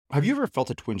Have you ever felt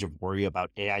a twinge of worry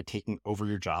about AI taking over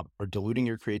your job or diluting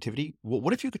your creativity? Well,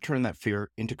 what if you could turn that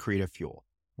fear into creative fuel?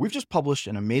 We've just published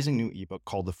an amazing new ebook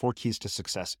called The 4 Keys to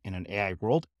Success in an AI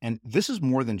World, and this is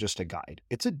more than just a guide.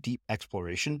 It's a deep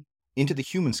exploration into the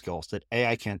human skills that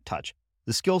AI can't touch,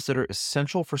 the skills that are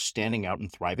essential for standing out and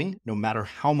thriving, no matter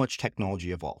how much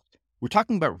technology evolves. We're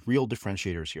talking about real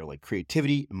differentiators here, like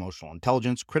creativity, emotional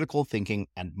intelligence, critical thinking,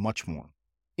 and much more.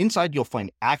 Inside, you'll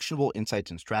find actionable insights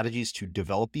and strategies to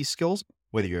develop these skills,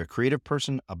 whether you're a creative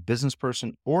person, a business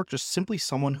person, or just simply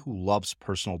someone who loves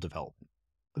personal development.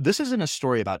 This isn't a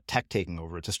story about tech taking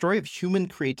over. It's a story of human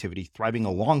creativity thriving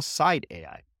alongside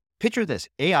AI. Picture this,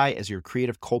 AI as your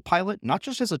creative co-pilot, not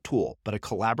just as a tool, but a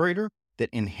collaborator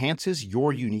that enhances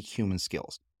your unique human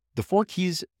skills. The 4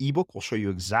 Keys ebook will show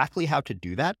you exactly how to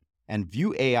do that and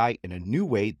view AI in a new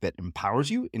way that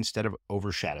empowers you instead of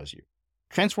overshadows you.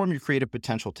 Transform your creative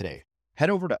potential today. Head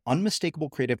over to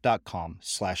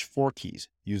unmistakablecreative.com/4keys.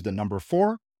 Use the number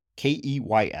 4,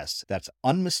 KEYS. That's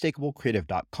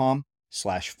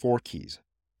unmistakablecreative.com/4keys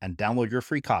and download your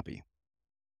free copy.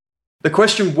 The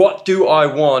question, what do I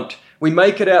want? We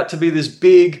make it out to be this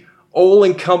big,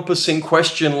 all-encompassing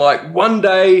question like one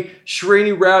day,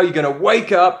 Srini Rao, you're going to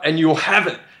wake up and you'll have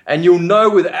it. And you'll know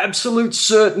with absolute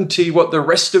certainty what the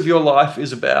rest of your life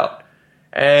is about.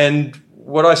 And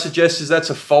what I suggest is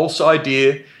that's a false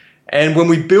idea. And when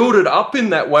we build it up in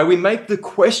that way, we make the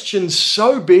question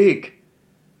so big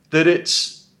that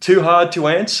it's too hard to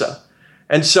answer.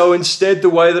 And so instead, the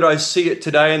way that I see it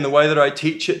today and the way that I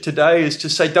teach it today is to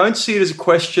say, don't see it as a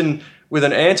question with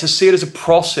an answer, see it as a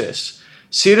process.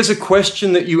 See it as a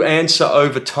question that you answer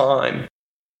over time.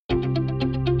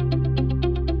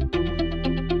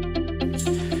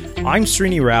 I'm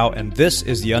Srini Rao, and this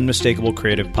is the Unmistakable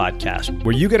Creative Podcast,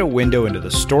 where you get a window into the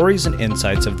stories and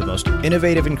insights of the most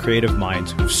innovative and creative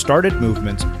minds who've started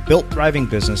movements, built thriving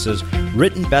businesses,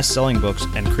 written best-selling books,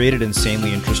 and created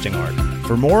insanely interesting art.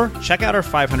 For more, check out our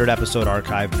 500-episode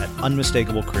archive at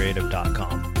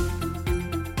unmistakablecreative.com.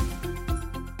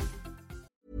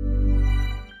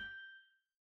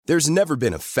 There's never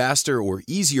been a faster or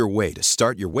easier way to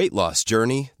start your weight loss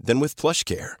journey than with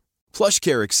PlushCare.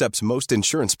 PlushCare accepts most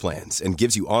insurance plans and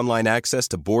gives you online access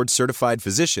to board-certified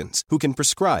physicians who can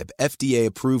prescribe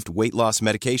FDA-approved weight loss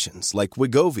medications like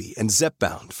Wegovy and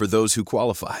Zepbound for those who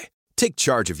qualify. Take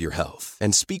charge of your health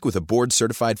and speak with a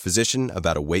board-certified physician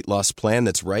about a weight loss plan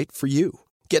that's right for you.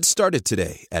 Get started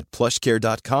today at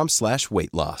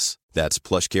plushcare.com/weight loss. That's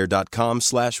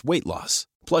plushcare.com/weight loss.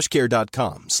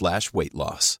 plushcare.com/weight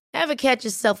loss. Ever catch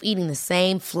yourself eating the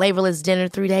same flavorless dinner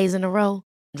 3 days in a row?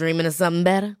 Dreaming of something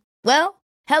better? Well,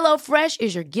 HelloFresh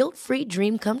is your guilt-free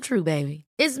dream come true, baby.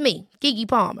 It's me, Keke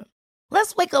Palmer.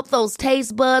 Let's wake up those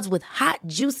taste buds with hot,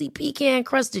 juicy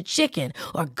pecan-crusted chicken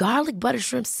or garlic butter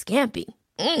shrimp scampi.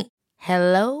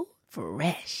 Hello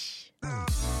Fresh.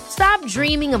 Stop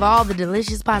dreaming of all the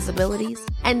delicious possibilities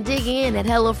and dig in at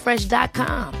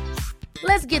HelloFresh.com.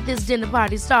 Let's get this dinner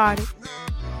party started.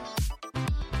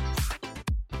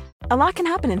 A lot can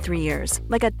happen in 3 years,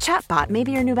 like a chatbot may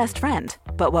be your new best friend.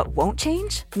 But what won't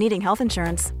change? Needing health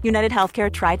insurance. United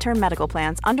Healthcare Tri-Term Medical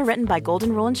Plans, underwritten by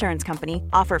Golden Rule Insurance Company,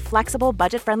 offer flexible,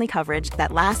 budget-friendly coverage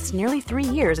that lasts nearly 3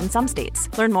 years in some states.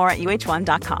 Learn more at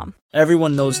uh1.com.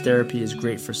 Everyone knows therapy is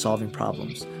great for solving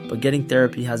problems, but getting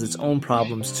therapy has its own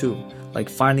problems too, like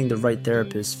finding the right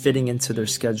therapist, fitting into their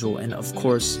schedule, and of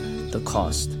course, the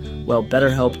cost. Well,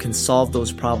 BetterHelp can solve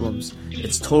those problems.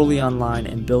 It's totally online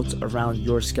and built around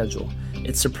your schedule.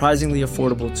 It's surprisingly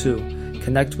affordable too.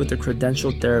 Connect with a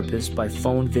credentialed therapist by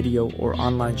phone, video, or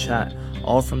online chat,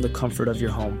 all from the comfort of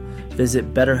your home.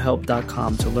 Visit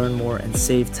BetterHelp.com to learn more and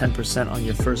save 10% on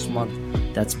your first month.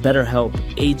 That's BetterHelp,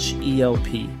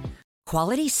 H-E-L-P.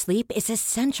 Quality sleep is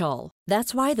essential.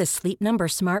 That's why the Sleep Number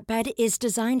Smart Bed is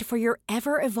designed for your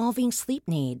ever-evolving sleep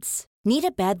needs. Need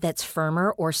a bed that's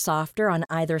firmer or softer on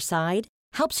either side?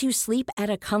 Helps you sleep at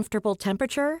a comfortable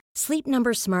temperature? Sleep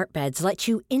Number Smart Beds let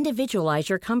you individualize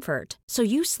your comfort, so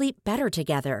you sleep better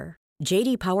together.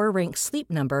 J.D. Power ranks Sleep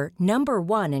Number number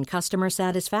 1 in customer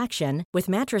satisfaction with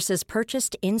mattresses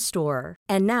purchased in-store.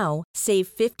 And now, save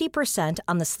 50%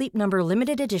 on the Sleep Number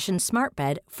Limited Edition Smart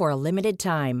Bed for a limited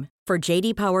time. For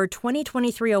J.D. Power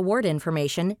 2023 award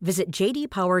information, visit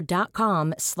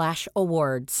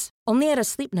jdpower.com/awards. Only at a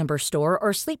Sleep Number store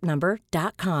or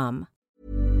sleepnumber.com.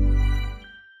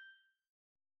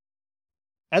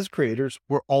 As creators,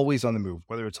 we're always on the move.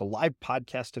 Whether it's a live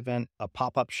podcast event, a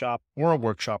pop-up shop, or a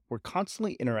workshop, we're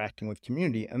constantly interacting with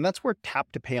community, and that's where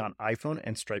Tap to Pay on iPhone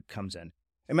and Stripe comes in.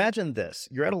 Imagine this.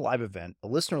 You're at a live event, a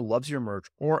listener loves your merch,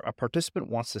 or a participant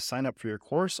wants to sign up for your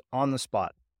course on the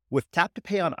spot. With Tap to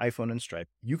Pay on iPhone and Stripe,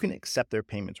 you can accept their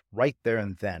payments right there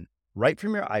and then, right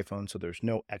from your iPhone, so there's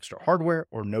no extra hardware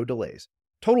or no delays.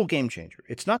 Total game changer.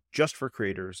 It's not just for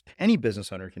creators. Any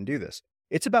business owner can do this.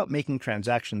 It's about making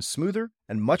transactions smoother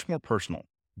and much more personal,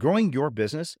 growing your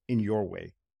business in your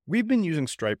way. We've been using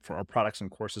Stripe for our products and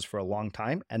courses for a long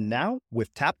time, and now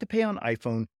with Tap to Pay on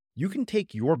iPhone, you can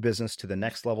take your business to the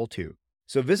next level too.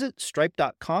 So visit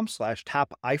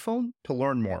stripe.com/tapiphone to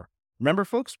learn more. Remember,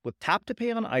 folks, with Tap to Pay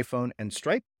on iPhone and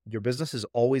Stripe, your business is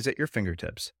always at your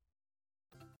fingertips.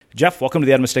 Geoff, welcome to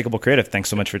the Unmistakable Creative. Thanks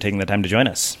so much for taking the time to join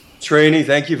us. Srini,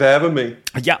 thank you for having me.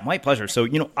 Yeah, my pleasure. So,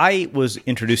 I was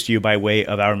introduced to you by way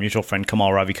of our mutual friend,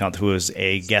 Kamal Ravikant, who was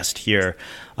a guest here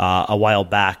a while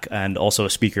back and also a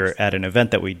speaker at an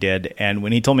event that we did. And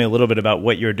when he told me a little bit about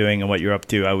what you're doing and what you're up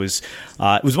to, it was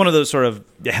one of those sort of,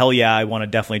 hell yeah, I want to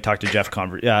definitely talk to Geoff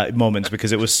moments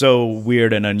because it was so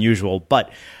weird and unusual.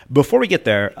 But before we get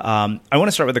there, I want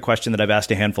to start with a question that I've asked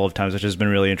a handful of times, which has been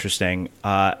really interesting.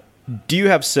 Do you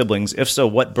have siblings? If so,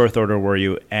 what birth order were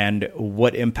you, and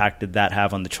what impact did that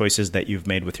have on the choices that you've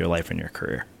made with your life and your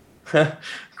career?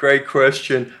 Great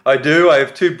question. I do. I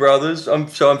have two brothers. I'm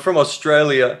from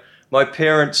Australia. My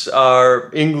parents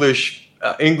are English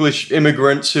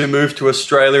immigrants who moved to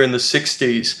Australia in the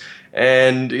 60s.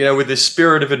 And, with this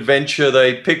spirit of adventure,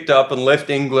 they picked up and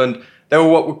left England. They were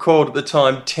what were called at the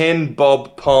time 10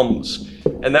 bob poms.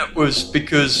 And that was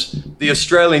because the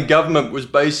Australian government was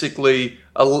basically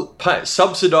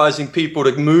subsidizing people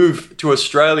to move to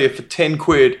Australia for 10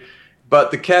 quid. But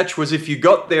the catch was if you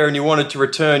got there and you wanted to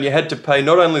return, you had to pay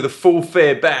not only the full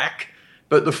fare back,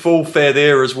 but the full fare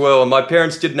there as well. And my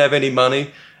parents didn't have any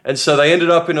money. And so they ended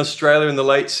up in Australia in the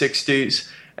late 60s.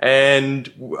 And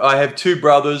I have two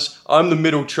brothers. I'm the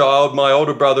middle child. My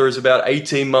older brother is about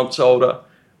 18 months older.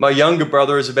 My younger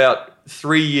brother is about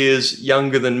 3 years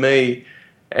younger than me.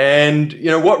 And,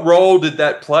 what role did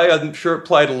that play? I'm sure it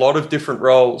played a lot of different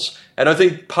roles. And I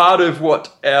think part of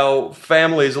what our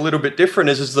family is a little bit different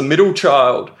is the middle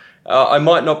child. I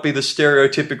might not be the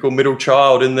stereotypical middle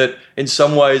child in that in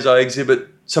some ways I exhibit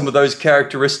some of those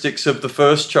characteristics of the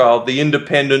first child, the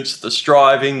independence, the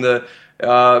striving, the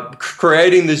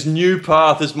creating this new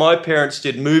path as my parents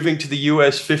did, moving to the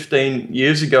US 15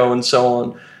 years ago and so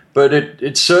on. But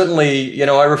it certainly,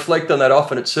 I reflect on that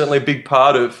often. It's certainly a big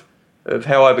part of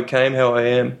how I became how I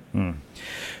am.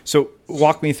 So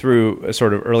walk me through a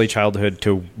sort of early childhood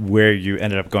to where you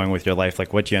ended up going with your life,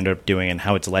 like what you ended up doing and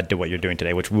how it's led to what you're doing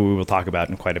today, which we will talk about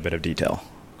in quite a bit of detail.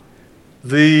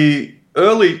 The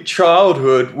early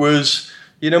childhood was,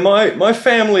 my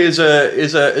family is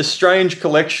a strange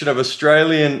collection of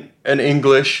Australian and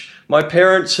English. My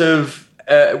parents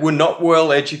were not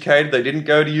well educated. They didn't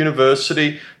go to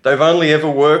university. They've only ever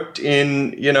worked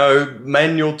in,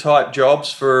 manual type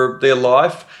jobs for their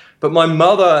life. But my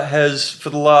mother has,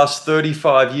 for the last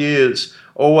 35 years,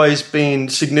 always been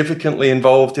significantly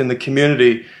involved in the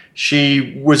community.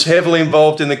 She was heavily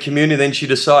involved in the community. Then she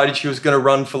decided she was going to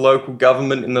run for local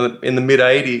government in the mid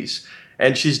 80s.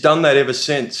 And she's done that ever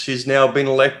since. She's now been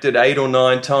elected 8 or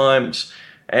 9 times.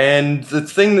 And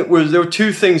there were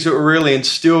two things that were really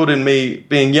instilled in me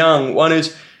being young. One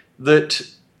is that,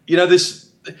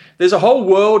 there's a whole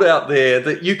world out there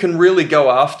that you can really go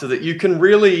after, that you can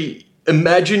really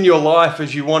imagine your life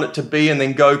as you want it to be and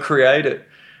then go create it.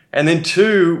 And then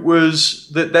two was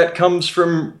that comes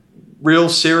from real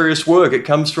serious work. It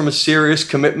comes from a serious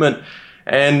commitment.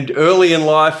 And early in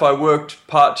life, I worked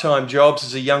part-time jobs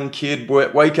as a young kid,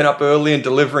 waking up early and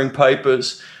delivering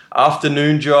papers,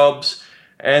 afternoon jobs.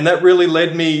 And that really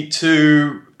led me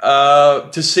to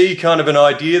see kind of an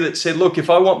idea that said, look, if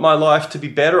I want my life to be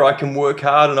better, I can work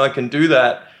hard and I can do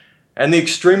that. And the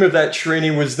extreme of that,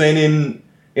 Srini, was then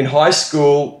in high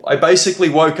school. I basically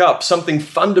woke up, something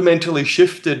fundamentally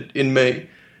shifted in me.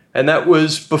 And that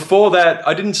was, before that,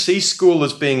 I didn't see school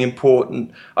as being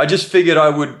important. I just figured I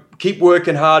would keep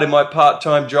working hard in my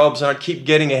part-time jobs and I'd keep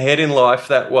getting ahead in life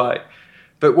that way.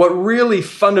 But what really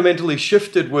fundamentally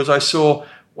shifted was I saw,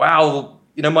 wow,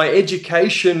 my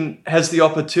education has the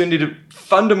opportunity to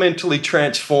fundamentally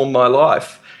transform my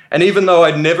life. And even though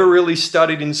I'd never really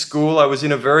studied in school, I was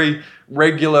in a very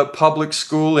regular public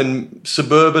school in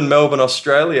suburban Melbourne,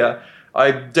 Australia. I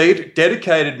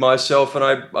dedicated myself and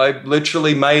I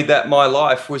literally made that my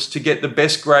life, was to get the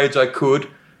best grades I could.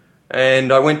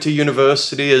 And I went to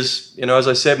university as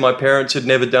I said, my parents had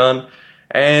never done.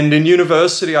 And in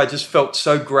university, I just felt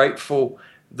so grateful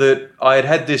that I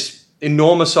had this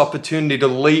enormous opportunity to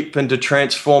leap and to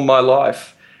transform my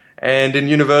life. And in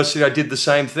university, I did the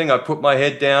same thing. I put my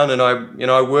head down and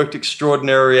I worked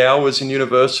extraordinary hours in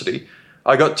university.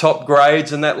 I got top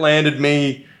grades and that landed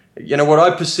me what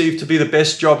I perceived to be the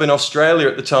best job in Australia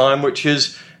at the time, which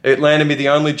is it landed me the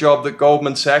only job that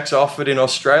Goldman Sachs offered in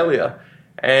Australia.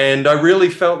 And I really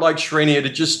felt like Srini, it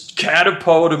had just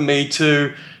catapulted me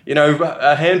to,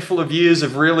 a handful of years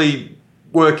of really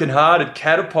working hard had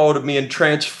catapulted me and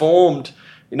transformed,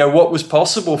 what was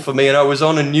possible for me. And I was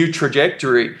on a new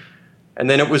trajectory. And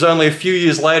then it was only a few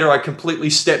years later I completely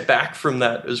stepped back from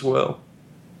that as well.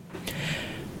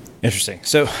 Interesting.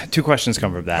 So 2 questions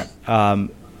come from that.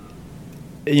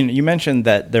 You mentioned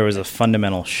that there was a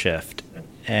fundamental shift,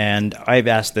 and I've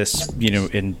asked this,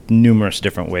 in numerous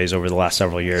different ways over the last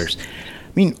several years.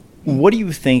 I mean, what do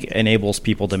you think enables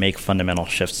people to make fundamental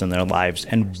shifts in their lives,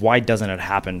 and why doesn't it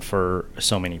happen for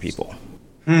so many people?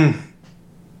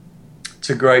 It's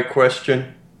a great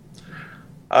question.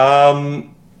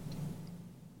 I'll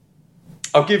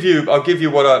give you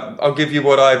what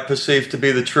I perceive to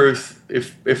be the truth,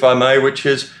 if I may, which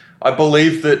is I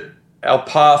believe that our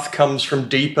path comes from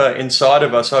deeper inside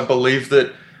of us. I believe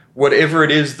that whatever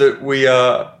it is that we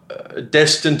are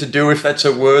destined to do, if that's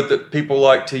a word that people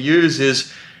like to use,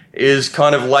 is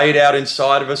kind of laid out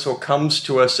inside of us or comes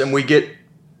to us, and we get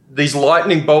these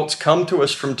lightning bolts come to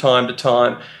us from time to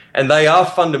time, and they are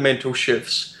fundamental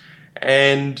shifts.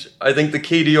 And I think the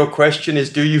key to your question is,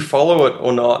 do you follow it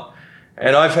or not?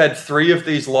 And I've had 3 of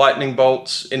these lightning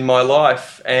bolts in my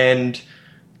life, and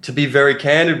to be very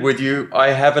candid with you, I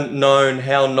haven't known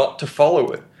how not to follow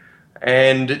it.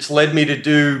 And it's led me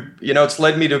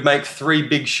to make 3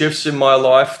 big shifts in my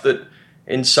life that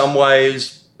in some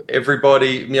ways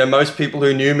everybody, most people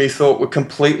who knew me thought were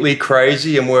completely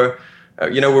crazy and were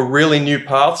really new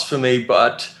paths for me,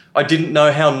 but I didn't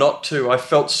know how not to. I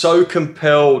felt so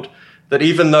compelled that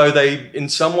even though they in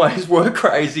some ways were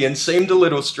crazy and seemed a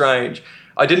little strange,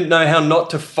 I didn't know how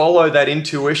not to follow that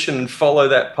intuition and follow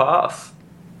that path.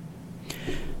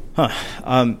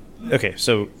 Okay,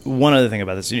 so one other thing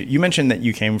about this. You mentioned that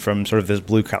you came from sort of this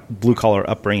blue-collar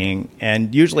upbringing,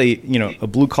 and usually, a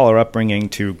blue-collar upbringing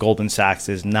to Goldman Sachs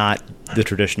is not the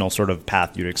traditional sort of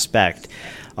path you'd expect.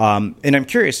 And I'm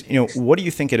curious, what do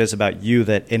you think it is about you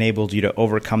that enabled you to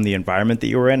overcome the environment that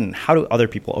you were in, and how do other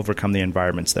people overcome the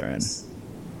environments they're in?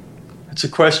 It's a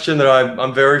question that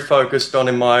I'm very focused on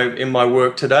in my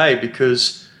work today,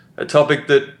 because a topic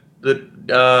that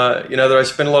I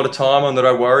spend a lot of time on, that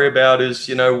I worry about, is,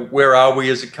 where are we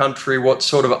as a country? What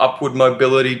sort of upward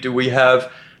mobility do we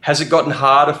have? Has it gotten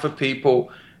harder for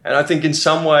people? And I think in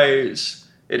some ways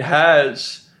it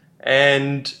has.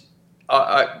 And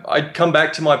I come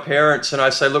back to my parents and I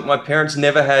say, look, my parents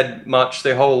never had much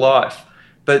their whole life,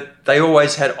 but they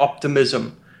always had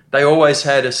optimism. They always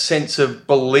had a sense of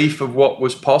belief of what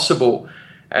was possible.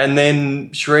 And then,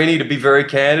 Srini, to be very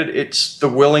candid, it's the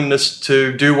willingness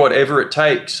to do whatever it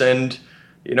takes. And,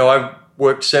 I've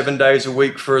worked 7 days a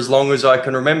week for as long as I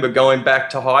can remember, going back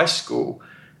to high school.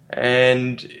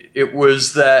 And it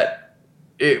was that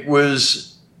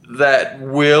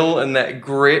will and that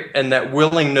grit and that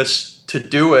willingness to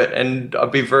do it. And I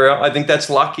think that's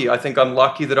lucky. I think I'm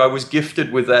lucky that I was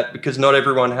gifted with that, because not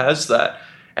everyone has that.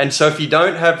 And so if you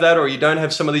don't have that, or you don't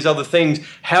have some of these other things,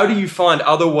 how do you find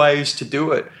other ways to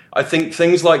do it? I think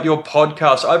things like your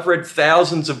podcast, I've read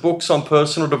thousands of books on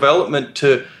personal development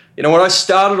when I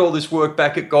started all this work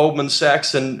back at Goldman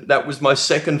Sachs, and that was my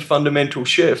second fundamental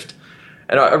shift.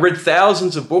 And I read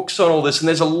thousands of books on all this, and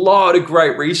there's a lot of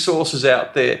great resources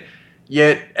out there.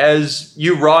 Yet, as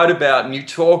you write about and you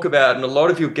talk about, and a lot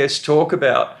of your guests talk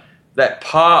about, that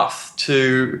path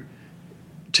to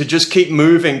just keep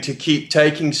moving, to keep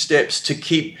taking steps, to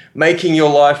keep making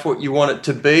your life what you want it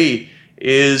to be,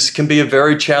 can be a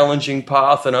very challenging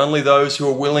path, and only those who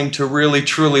are willing to really,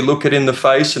 truly look it in the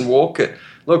face and walk it.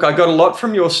 Look, I got a lot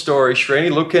from your story,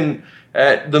 Srini, looking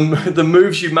at the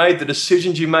moves you made, the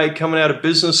decisions you made coming out of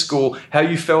business school, how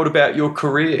you felt about your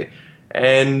career.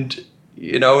 And,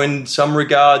 in some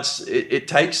regards, it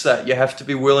takes that. You have to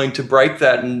be willing to break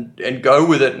that and go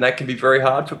with it, and that can be very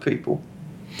hard for people.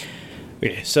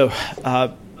 Okay, so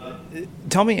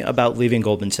tell me about leaving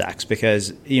Goldman Sachs,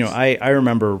 because I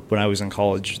remember when I was in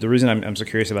college, the reason I'm so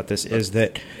curious about this is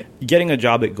that getting a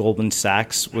job at Goldman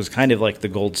Sachs was kind of like the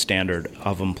gold standard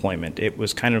of employment. It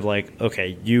was kind of like,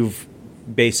 okay, you've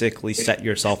basically set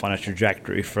yourself on a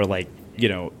trajectory for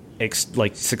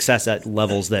success at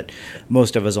levels that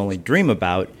most of us only dream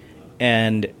about.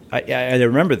 And I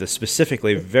remember this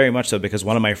specifically very much so because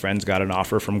one of my friends got an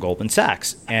offer from Goldman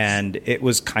Sachs, and it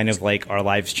was kind of like our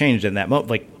lives changed in that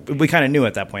moment. Like, we kind of knew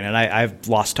at that point, and I've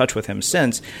lost touch with him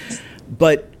since.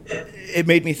 But it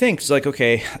made me think, it's like,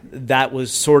 okay, that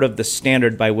was sort of the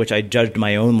standard by which I judged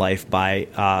my own life by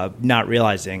not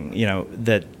realizing,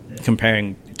 that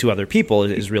comparing to other people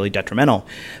is really detrimental.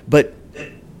 But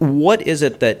what is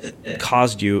it that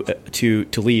caused you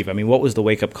to leave? I mean, what was the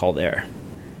wake-up call there?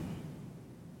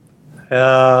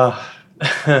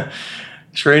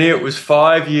 Srini, it was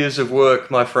 5 years of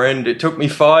work, my friend. It took me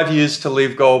 5 years to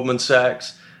leave Goldman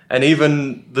Sachs. And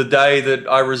even the day that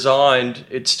I resigned,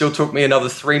 it still took me another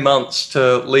 3 months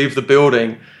to leave the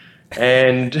building.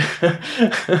 And,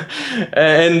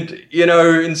 and, you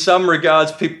know, in some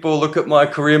regards, people look at my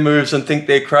career moves and think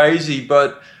they're crazy,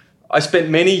 but I spent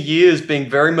many years being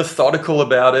very methodical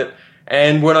about it.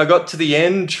 And when I got to the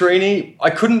end, Srini,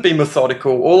 I couldn't be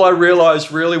methodical. All I realized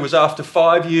really was after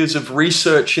 5 years of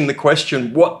researching the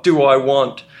question, what do I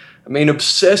want? I mean,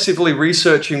 obsessively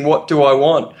researching what do I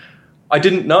want? I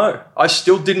didn't know. I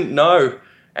still didn't know.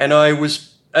 And I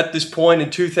was at this point in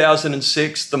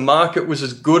 2006, the market was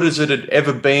as good as it had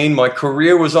ever been. My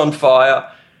career was on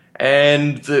fire.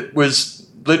 And it was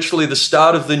literally the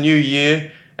start of the new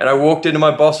year. And I walked into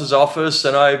my boss's office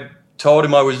and I told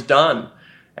him I was done.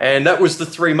 And that was the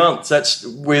 3 months. That's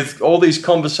with all these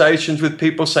conversations with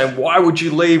people saying, why would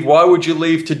you leave? Why would you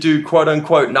leave to do quote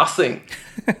unquote nothing?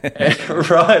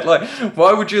 Right? Like,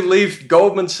 why would you leave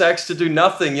Goldman Sachs to do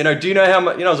nothing? You know, do you know how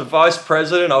much, you know, as a vice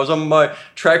president, I was on my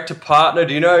track to partner.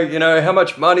 Do you know how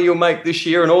much money you'll make this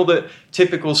year and all the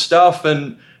typical stuff?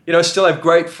 And, you know, I still have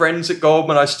great friends at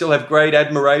Goldman. I still have great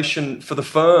admiration for the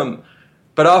firm.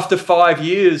 But after 5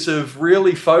 years of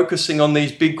really focusing on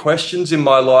these big questions in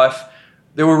my life,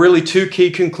 there were really two key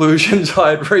conclusions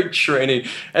I had reached, Srini.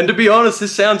 And to be honest,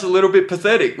 this sounds a little bit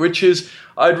pathetic, which is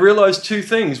I'd realized two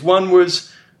things. One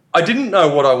was I didn't know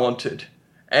what I wanted,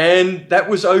 and that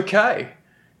was okay.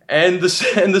 And the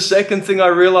second thing I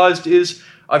realized is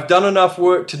I've done enough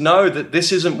work to know that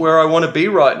this isn't where I want to be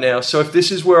right now. So if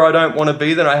this is where I don't want to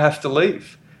be, then I have to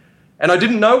leave. And I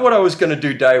didn't know what I was going to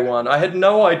do day one. I had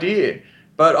no idea,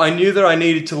 but I knew that I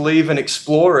needed to leave and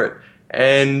explore it.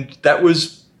 And that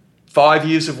was 5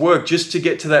 years of work just to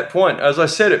get to that point. As I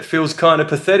said, it feels kind of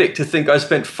pathetic to think I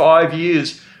spent 5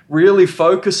 years really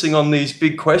focusing on these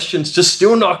big questions to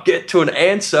still not get to an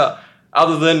answer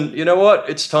other than, you know what,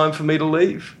 it's time for me to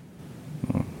leave.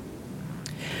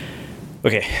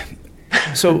 Okay.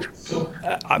 So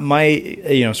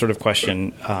my, sort of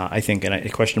question, I think, and a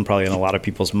question probably in a lot of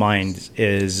people's minds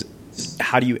is,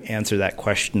 how do you answer that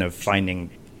question of finding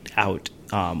out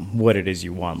what it is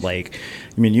you want? Like,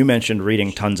 I mean, you mentioned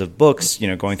reading tons of books,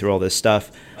 going through all this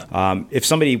stuff. If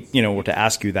somebody, were to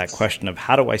ask you that question of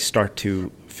how do I start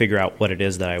to figure out what it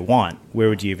is that I want, where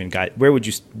would you even guide? Where would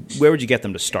you get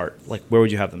them to start? Like, where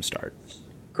would you have them start?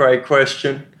 Great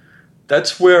question.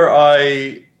 That's where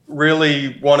I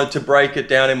really wanted to break it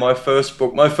down in my first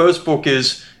book. My first book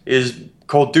is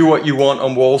called Do What You Want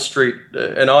on Wall Street.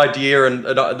 An idea, and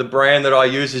the brand that I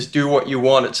use is Do What You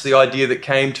Want. It's the idea that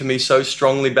came to me so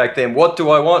strongly back then. What do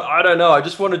I want? I don't know. I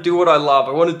just want to do what I love.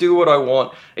 I want to do what I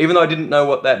want, even though I didn't know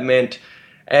what that meant.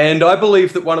 And I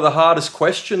believe that one of the hardest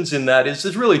questions in that is,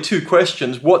 there's really two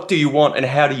questions. What do you want and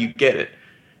how do you get it?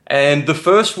 And the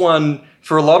first one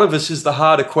for a lot of us is the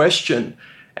harder question.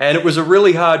 And it was a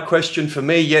really hard question for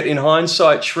me, yet in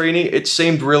hindsight, Srini, it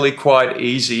seemed really quite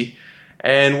easy.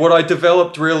 And what I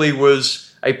developed really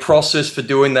was a process for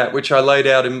doing that, which I laid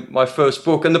out in my first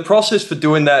book. And the process for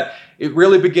doing that, it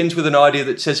really begins with an idea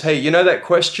that says, hey, you know that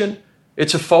question?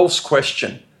 It's a false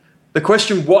question. The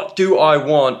question, what do I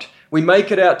want? We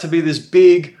make it out to be this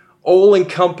big,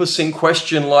 all-encompassing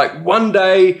question like, one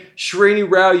day, Srini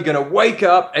Rao, you're going to wake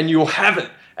up and you'll have it.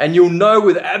 And you'll know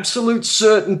with absolute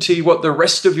certainty what the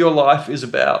rest of your life is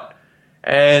about.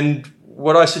 And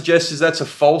what I suggest is that's a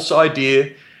false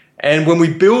idea. And when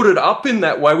we build it up in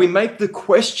that way, we make the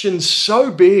question so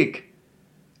big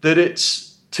that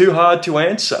it's too hard to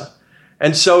answer.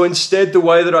 And so instead, the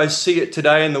way that I see it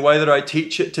today and the way that I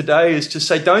teach it today is to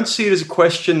say, don't see it as a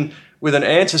question with an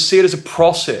answer, see it as a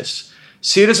process.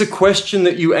 See it as a question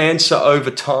that you answer over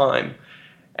time.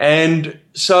 And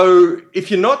so if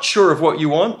you're not sure of what you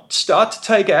want, start to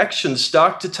take action,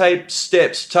 start to take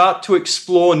steps, start to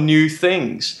explore new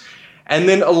things, and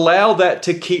then allow that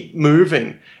to keep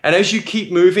moving. And as you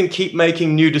keep moving, keep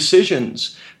making new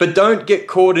decisions. But don't get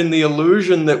caught in the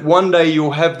illusion that one day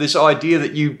you'll have this idea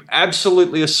that you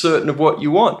absolutely are certain of what you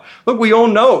want. Look, we all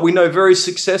know it. We know very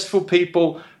successful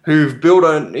people who've built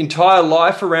an entire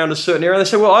life around a certain area. And they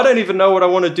say, well, I don't even know what I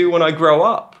want to do when I grow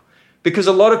up. Because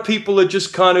a lot of people are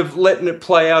just kind of letting it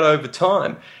play out over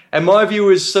time. And my view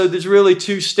is, so there's really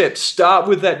two steps. Start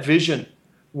with that vision.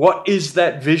 What is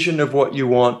that vision of what you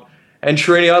want? And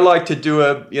Srini, I like to do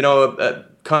a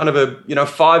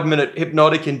 5-minute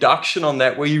hypnotic induction on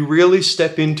that, where you really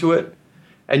step into it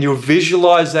and you'll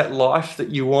visualize that life that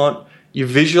you want. you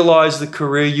visualize the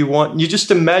career you want, and you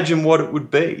just imagine what it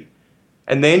would be.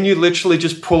 And then you literally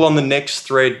just pull on the next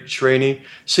thread, Srini.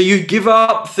 So you give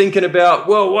up thinking about,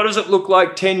 well, what does it look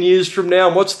like 10 years from now?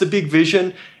 And what's the big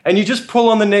vision? And you just pull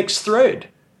on the next thread.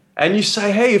 And you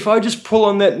say, hey, if I just pull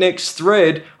on that next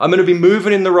thread, I'm going to be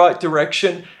moving in the right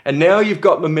direction. And now you've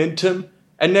got momentum.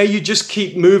 And now you just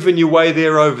keep moving your way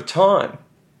there over time.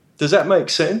 Does that make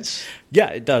sense? Yeah,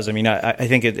 it does. I mean, I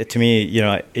think to me,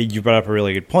 you brought up a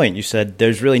really good point. You said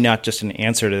there's really not just an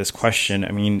answer to this question.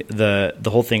 I mean, the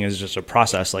whole thing is just a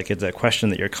process. Like, it's a question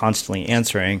that you're constantly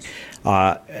answering.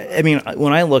 I mean,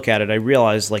 when I look at it, I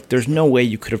realize like there's no way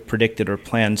you could have predicted or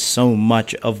planned so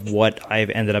much of what I've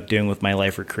ended up doing with my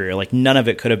life or career. Like, none of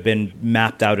it could have been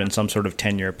mapped out in some sort of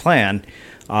 10-year plan.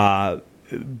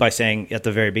 By saying at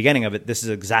the very beginning of it, this is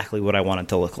exactly what I want it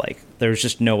to look like. There's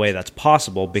just no way that's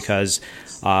possible because,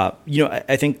 I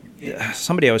think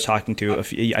somebody I was talking to,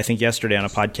 I think yesterday on a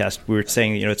podcast, we were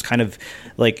saying, it's kind of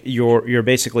like you're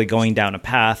basically going down a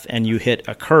path and you hit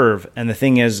a curve. And the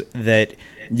thing is that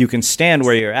you can stand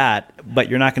where you're at, but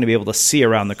you're not going to be able to see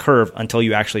around the curve until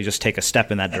you actually just take a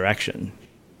step in that direction.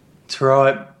 That's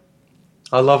right.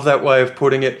 I love that way of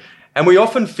putting it. And we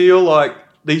often feel like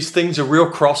these things are real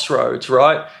crossroads,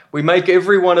 right? We make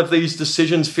every one of these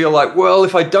decisions feel like, well,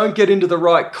 if I don't get into the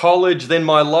right college, then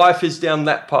my life is down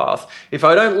that path. If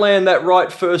I don't land that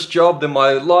right first job, then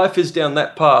my life is down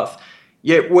that path.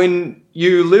 Yet when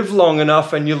you live long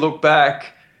enough and you look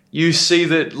back, you see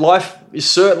that life is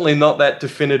certainly not that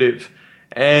definitive,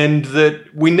 and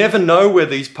that we never know where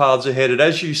these paths are headed.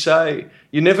 As you say,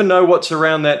 you never know what's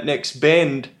around that next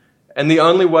bend, and the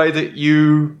only way that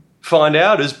you find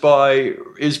out is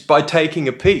by taking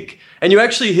a peek. And you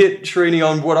actually hit, Srini,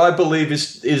 on what I believe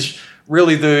is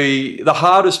really the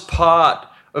hardest part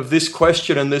of this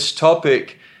question and this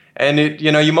topic. And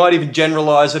you might even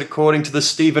generalize it according to the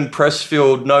Stephen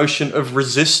Pressfield notion of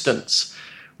resistance,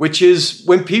 which is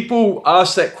when people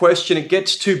ask that question, it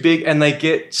gets too big and they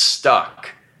get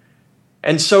stuck.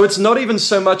 And so it's not even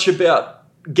so much about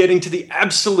getting to the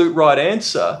absolute right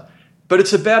answer, but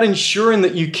it's about ensuring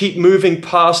that you keep moving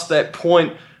past that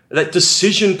point, that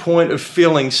decision point of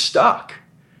feeling stuck.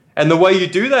 And the way you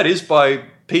do that is by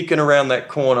peeking around that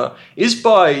corner, is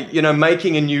by,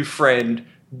 making a new friend,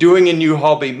 doing a new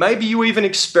hobby. Maybe you even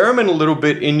experiment a little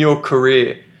bit in your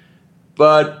career.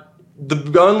 But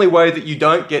the only way that you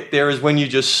don't get there is when you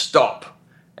just stop.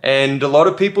 And a lot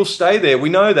of people stay there. We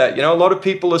know that. A lot of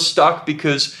people are stuck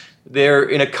because they're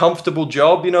in a comfortable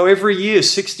job. Every year,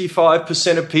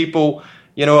 65% of people,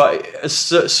 a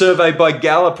survey by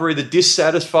Gallup are either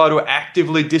dissatisfied or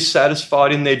actively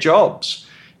dissatisfied in their jobs.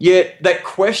 Yet that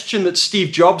question that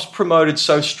Steve Jobs promoted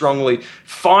so strongly,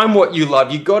 find what you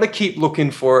love. You got to keep looking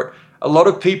for it. A lot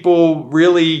of people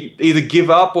really either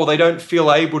give up or they don't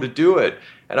feel able to do it.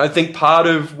 And I think part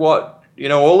of what,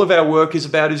 all of our work is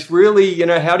about is really,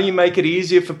 how do you make it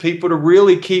easier for people to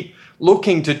really keep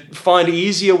looking to find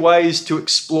easier ways to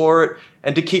explore it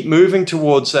and to keep moving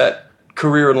towards that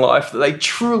career in life that they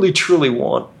truly, truly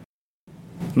want.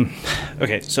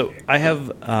 Okay, so I have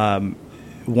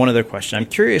one other question. I'm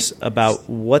curious about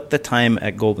what the time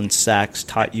at Goldman Sachs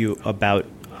taught you about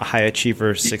a high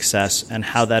achiever success and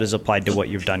how that is applied to what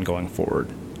you've done going forward.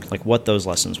 Like what those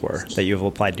lessons were that you've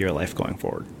applied to your life going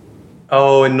forward.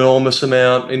 Oh, enormous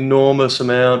amount.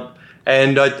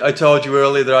 And I told you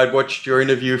earlier that I'd watched your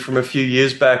interview from a few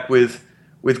years back with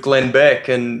Glenn Beck,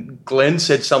 and Glenn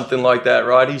said something like that,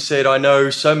 right? He said, I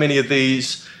know so many of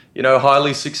these,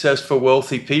 highly successful,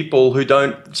 wealthy people who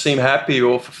don't seem happy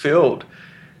or fulfilled.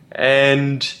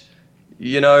 And,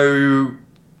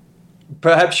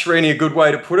 perhaps, Srini, a good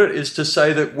way to put it is to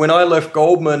say that when I left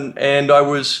Goldman and I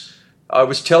was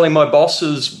telling my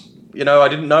bosses, I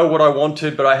didn't know what I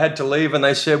wanted, but I had to leave. And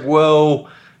they said, well,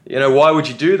 why would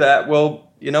you do that?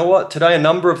 Well, you know what? Today, a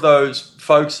number of those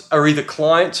folks are either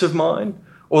clients of mine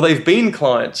or they've been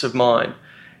clients of mine.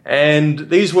 And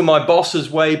these were my bosses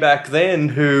way back then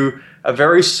who are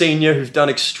very senior, who've done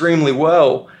extremely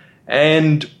well.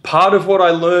 And part of what I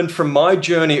learned from my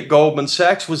journey at Goldman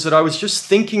Sachs was that I was just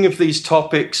thinking of these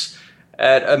topics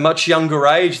at a much younger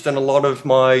age than a lot of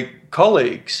my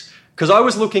colleagues. Because I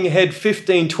was looking ahead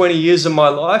 15, 20 years of my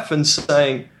life and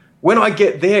saying, when I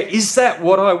get there, is that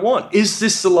what I want? Is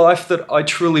this the life that I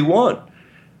truly want?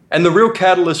 And the real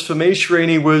catalyst for me,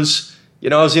 Srini, was,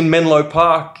 I was in Menlo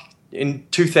Park in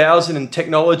 2000 in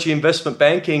technology investment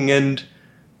banking, and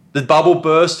the bubble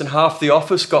burst and half the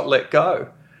office got let go.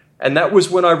 And that was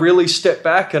when I really stepped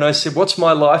back and I said, what's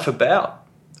my life about?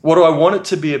 What do I want it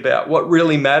to be about? What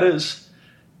really matters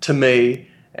to me?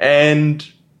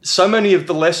 And so many of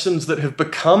the lessons that have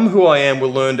become who I am were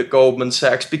learned at Goldman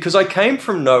Sachs because I came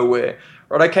from nowhere.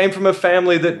 Right? I came from a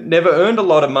family that never earned a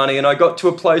lot of money, and I got to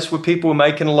a place where people were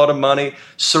making a lot of money,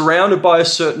 surrounded by a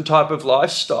certain type of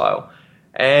lifestyle.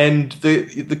 And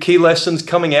the key lessons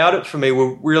coming out of it for me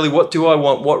were really, what do I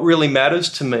want? What really matters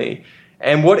to me?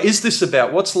 And what is this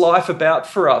about? What's life about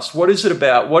for us? What is it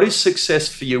about? What is success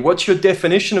for you? What's your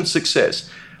definition of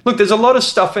success? Look, there's a lot of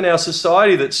stuff in our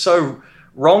society that's so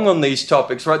wrong on these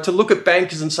topics, right? To look at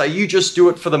bankers and say, you just do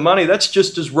it for the money, that's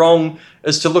just as wrong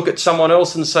as to look at someone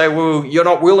else and say, well, you're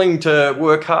not willing to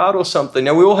work hard or something.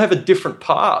 Now, we all have a different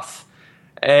path.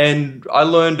 And I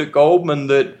learned at Goldman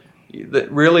that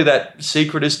really that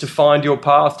secret is to find your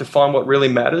path, to find what really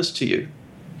matters to you.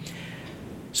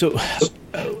 So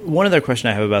one other question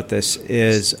I have about this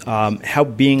is how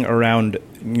being around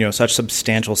such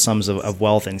substantial sums of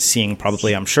wealth and seeing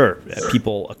probably, I'm sure,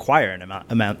 people acquire an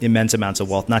immense amounts of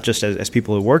wealth, not just as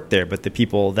people who work there, but the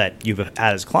people that you've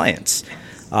had as clients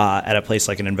at a place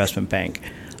like an investment bank.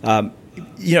 I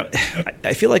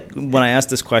feel like when I ask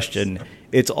this question,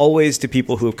 it's always to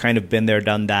people who have kind of been there,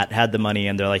 done that, had the money,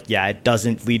 and they're like, yeah, it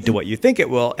doesn't lead to what you think it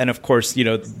will. And of course,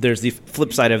 there's the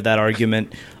flip side of that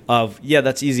argument of, yeah,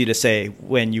 that's easy to say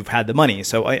when you've had the money.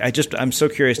 So I'm so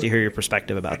curious to hear your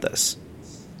perspective about this.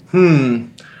 I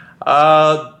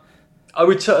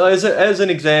would tell, as an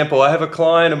example, I have a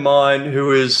client of mine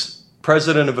who is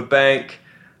president of a bank,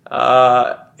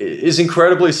 is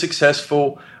incredibly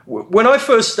successful. When I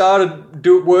first started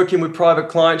working with private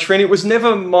clients, Srini, it was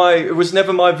never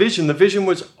my vision. The vision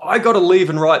was, I got to leave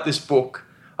and write this book.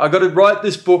 I got to write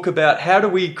this book about how do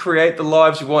we create the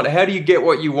lives we want? How do you get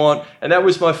what you want? And that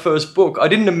was my first book. I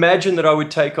didn't imagine that I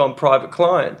would take on private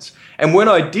clients. And when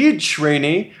I did,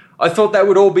 Srini, I thought that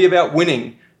would all be about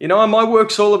winning. My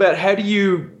work's all about how do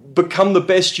you become the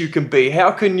best you can be?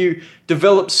 How can you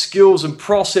develop skills and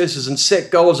processes and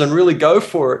set goals and really go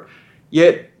for it?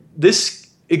 Yet this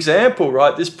example,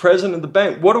 right, this president of the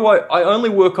bank, I only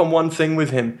work on one thing with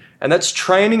him, and that's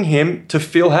training him to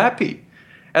feel happy.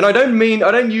 And I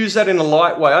don't use that in a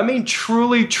light way. I mean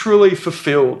truly, truly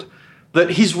fulfilled,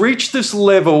 that he's reached this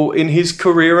level in his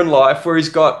career and life where he's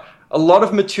got a lot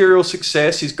of material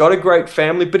success, he's got a great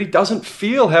family, but he doesn't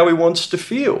feel how he wants to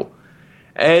feel.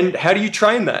 And how do you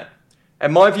train that?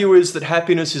 And my view is that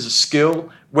happiness is a skill.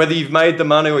 Whether you've made the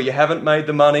money or you haven't made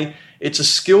the money, it's a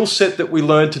skill set that we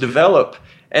learn to develop.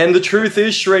 And the truth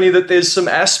is, Srini, that there's some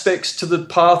aspects to the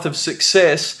path of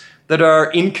success that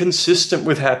are inconsistent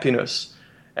with happiness.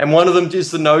 And one of them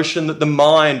is the notion that the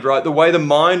mind, right, the way the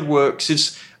mind works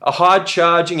is a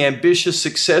hard-charging, ambitious,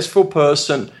 successful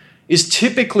person is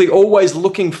typically always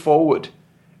looking forward.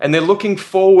 And they're looking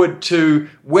forward to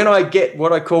when I get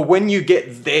what I call when you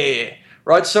get there,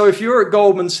 right? So if you're at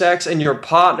Goldman Sachs and you're a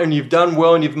partner and you've done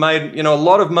well and you've made a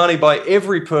lot of money by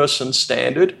every person's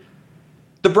standard,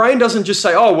 the brain doesn't just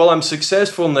say, oh, well, I'm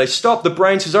successful, and they stop. The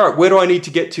brain says, all right, where do I need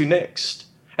to get to next?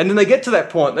 And then they get to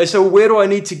that point. They say, well, where do I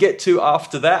need to get to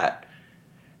after that?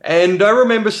 And I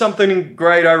remember something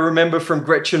great from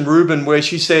Gretchen Rubin where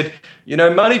she said,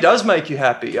 money does make you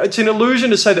happy. It's an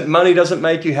illusion to say that money doesn't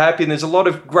make you happy. And there's a lot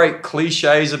of great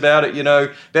cliches about it,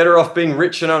 better off being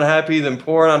rich and unhappy than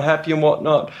poor and unhappy and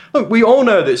whatnot. Look, we all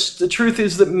know this. The truth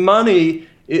is that money,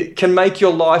 it can make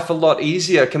your life a lot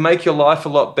easier, can make your life a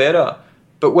lot better.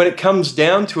 But when it comes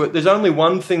down to it, there's only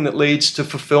one thing that leads to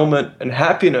fulfillment and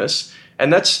happiness,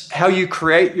 and that's how you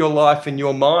create your life in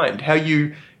your mind, how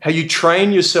you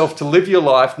train yourself to live your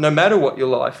life no matter what your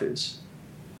life is.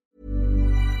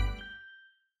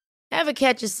 Ever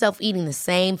catch yourself eating the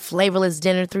same flavorless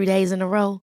dinner 3 days in a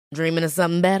row? Dreaming of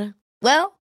something better?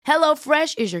 Well,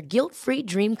 HelloFresh is your guilt-free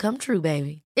dream come true,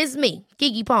 baby. It's me,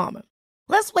 Keke Palmer.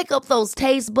 Let's wake up those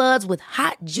taste buds with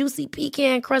hot, juicy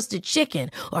pecan-crusted chicken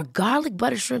or garlic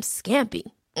butter shrimp scampi.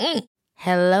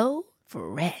 Hello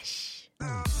Fresh.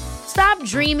 Stop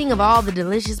dreaming of all the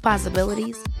delicious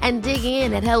possibilities and dig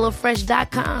in at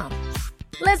HelloFresh.com.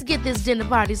 Let's get this dinner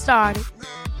party started.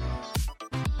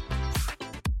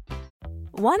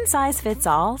 One size fits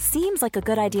all seems like a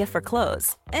good idea for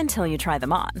clothes until you try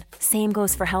them on. Same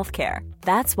goes for healthcare.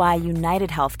 That's why United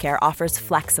Healthcare offers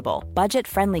flexible,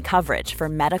 budget-friendly coverage for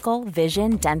medical,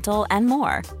 vision, dental, and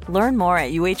more. Learn more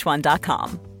at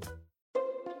UH1.com.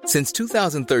 Since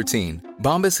 2013,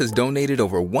 Bombas has donated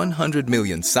over 100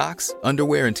 million socks,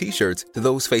 underwear, and T-shirts to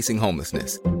those facing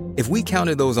homelessness. If we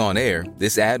counted those on air,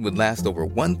 this ad would last over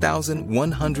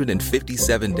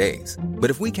 1,157 days. But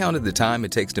if we counted the time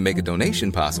it takes to make a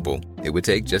donation possible, it would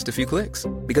take just a few clicks.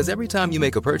 Because every time you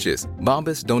make a purchase,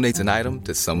 Bombas donates an item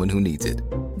to someone who needs it.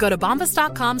 Go to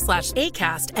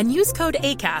bombas.com/ACAST and use code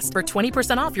ACAST for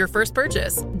 20% off your first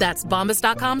purchase. That's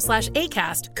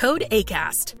bombas.com/ACAST, code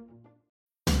ACAST.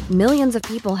 Millions of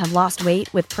people have lost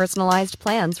weight with personalized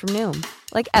plans from Noom.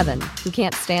 Like Evan, who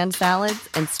can't stand salads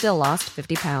and still lost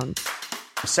 50 pounds.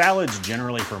 Salads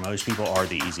generally for most people are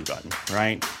the easy button,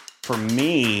 right? For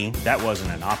me, that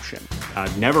wasn't an option. I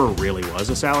never really was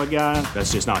a salad guy.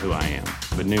 That's just not who I am.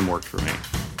 But Noom worked for me.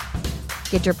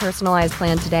 Get your personalized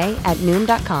plan today at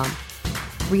Noom.com.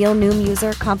 Real Noom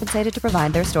user compensated to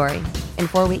provide their story. In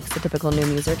 4 weeks, the typical Noom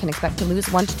user can expect to lose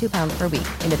 1 to 2 pounds per week.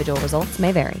 Individual results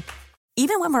may vary.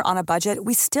 Even when we're on a budget,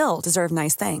 we still deserve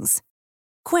nice things.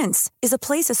 Quince is a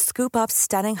place to scoop up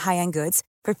stunning high-end goods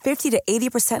for 50 to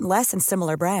 80% less than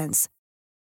similar brands.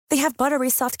 They have buttery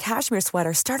soft cashmere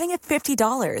sweaters starting at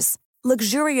 $50,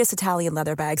 luxurious Italian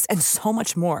leather bags, and so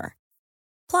much more.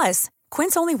 Plus,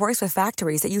 Quince only works with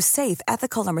factories that use safe,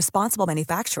 ethical, and responsible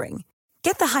manufacturing.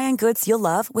 Get the high-end goods you'll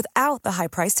love without the high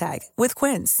price tag with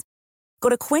Quince. Go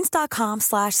to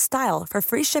quince.com/style for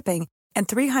free shipping and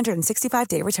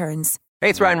 365-day returns. Hey,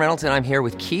 it's Ryan Reynolds, and I'm here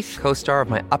with Keith, co-star of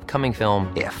my upcoming film,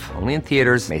 If, only in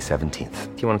theaters May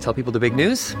 17th. Do you want to tell people the big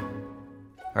news?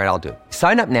 All right, I'll do it.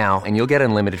 Sign up now and you'll get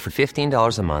unlimited for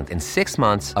 $15 a month and 6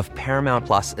 months of Paramount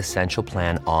Plus Essential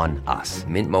Plan on us.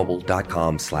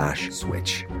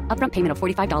 MintMobile.com/switch. Upfront payment of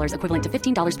 $45 equivalent to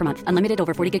 $15 per month. Unlimited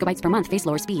over 40 gigabytes per month. Face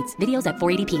lower speeds. Videos at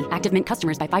 480p. Active Mint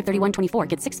customers by 531.24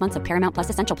 get 6 months of Paramount Plus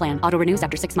Essential Plan. Auto renews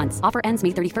after 6 months. Offer ends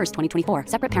May 31st, 2024.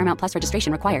 Separate Paramount Plus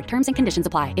registration required. Terms and conditions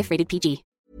apply if rated PG.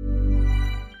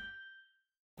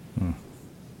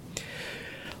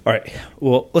 All right.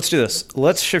 Well, let's do this.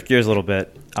 Let's shift gears a little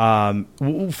bit.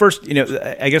 First,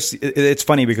 I guess it's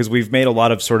funny because we've made a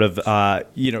lot of sort of,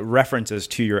 references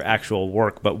to your actual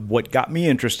work. But what got me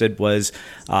interested was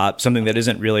something that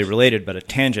isn't really related, but a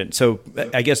tangent. So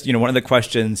I guess, one of the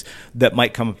questions that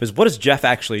might come up is, what does Geoff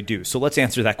actually do? So let's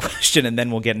answer that question, and then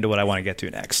we'll get into what I want to get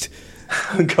to next.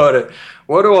 Got it.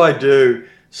 What do I do?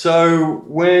 So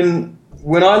when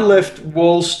I left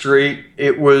Wall Street,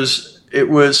 it was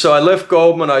so I left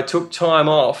Goldman, I took time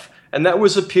off, and that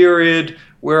was a period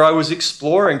where I was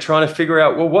exploring, trying to figure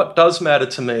out, well, what does matter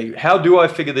to me? How do I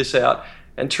figure this out?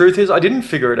 And truth is, I didn't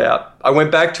figure it out. I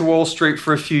went back to Wall Street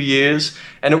for a few years,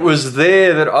 and it was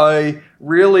there that I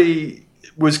really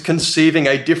was conceiving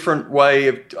a different way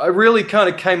of, I really kind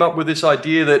of came up with this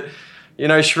idea that,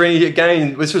 Srini,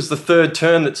 again, this was the third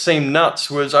turn that seemed nuts,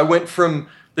 was I went from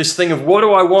this thing of what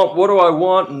do I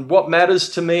want, and what matters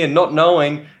to me, and not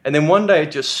knowing. And then one day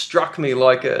it just struck me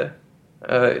like a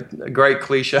great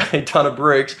cliche, ton of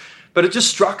bricks. But it just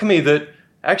struck me that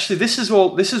actually this is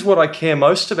what I care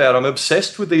most about. I'm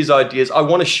obsessed with these ideas. I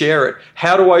want to share it.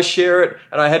 How do I share it?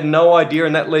 And I had no idea,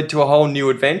 and that led to a whole new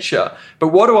adventure.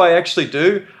 But what do I actually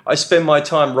do? I spend my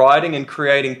time writing and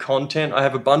creating content. I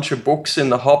have a bunch of books in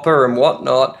the hopper and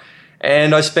whatnot,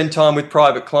 and I spend time with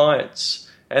private clients.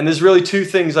 And there's really two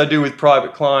things I do with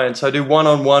private clients. I do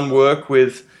one-on-one work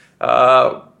with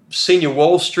senior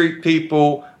Wall Street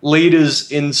people, leaders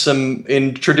in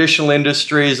traditional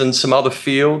industries and some other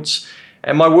fields.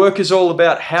 And my work is all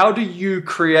about how do you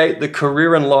create the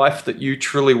career and life that you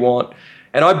truly want.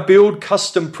 And I build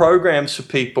custom programs for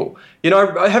people.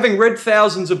 Having read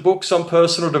thousands of books on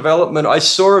personal development, I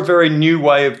saw a very new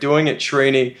way of doing it,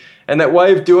 Srini. And that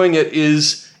way of doing it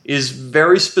is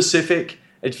very specific.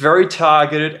 It's very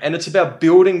targeted, and it's about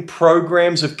building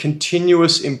programs of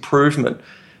continuous improvement.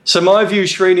 So my view,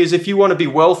 Srini, is if you want to be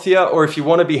wealthier or if you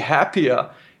want to be happier,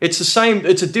 it's the same.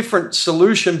 It's a different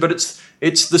solution, but it's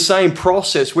the same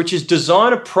process, which is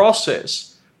design a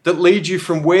process that leads you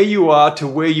from where you are to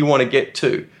where you want to get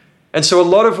to. And so a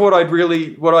lot of what I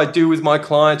do with my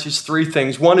clients is three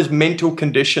things. One is mental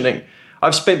conditioning.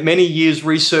 I've spent many years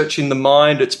researching the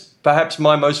mind. It's perhaps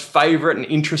my most favorite and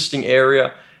interesting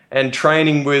area. And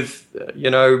training with,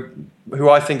 who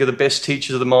I think are the best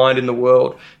teachers of the mind in the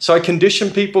world. So I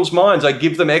condition people's minds. I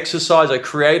give them exercise. I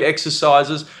create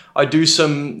exercises. I do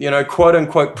some, quote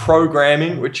unquote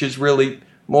programming, which is really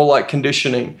more like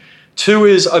conditioning. Two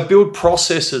is I build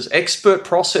processes, expert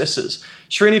processes.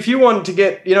 Srini, if you want to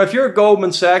get, if you're at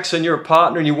Goldman Sachs and you're a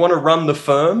partner and you want to run the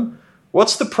firm,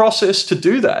 what's the process to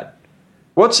do that?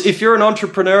 If you're an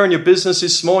entrepreneur and your business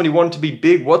is small and you want it to be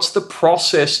big, what's the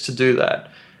process to do that?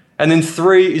 And then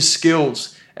three is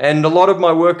skills. And a lot of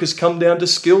my work has come down to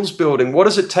skills building. What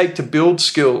does it take to build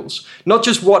skills? Not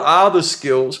just what are the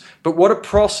skills, but what are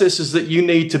processes that you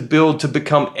need to build to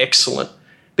become excellent?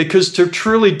 Because to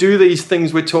truly do these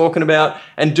things we're talking about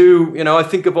and do, I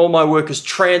think of all my work as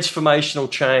transformational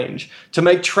change. To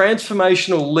make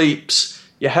transformational leaps,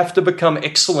 you have to become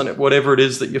excellent at whatever it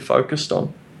is that you're focused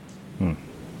on.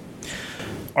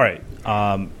 All right.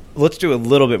 Let's do a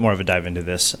little bit more of a dive into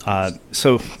this.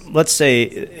 So let's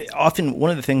say often one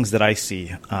of the things that I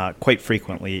see quite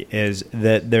frequently is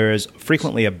that there is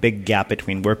frequently a big gap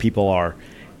between where people are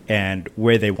and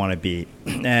where they want to be.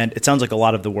 And it sounds like a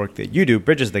lot of the work that you do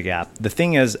bridges the gap. The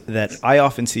thing is that I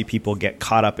often see people get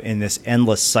caught up in this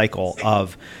endless cycle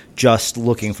of just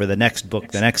looking for the next book,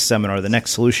 the next seminar, the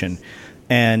next solution.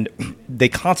 And they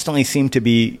constantly seem to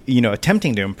be,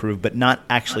 attempting to improve, but not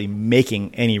actually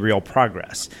making any real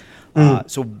progress.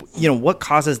 So, what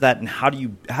causes that, and how do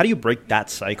you break that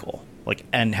cycle?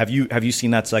 And have you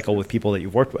seen that cycle with people that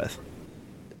you've worked with?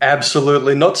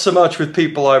 Absolutely, not so much with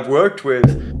people I've worked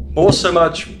with,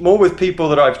 more with people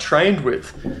that I've trained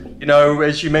with.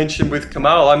 As you mentioned with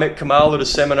Kamal, I met Kamal at a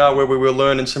seminar where we were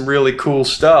learning some really cool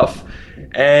stuff.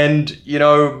 And,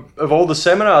 of all the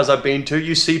seminars I've been to,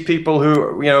 you see people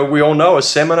who, we all know are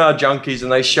seminar junkies,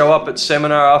 and they show up at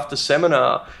seminar after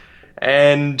seminar.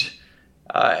 And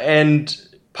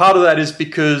part of that is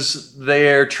because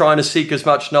they're trying to seek as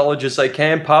much knowledge as they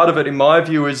can. Part of it, in my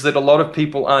view, is that a lot of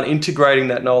people aren't integrating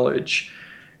that knowledge.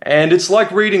 And it's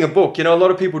like reading a book. A lot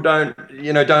of people don't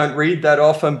read that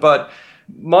often, but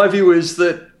my view is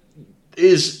that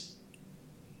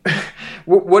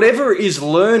whatever is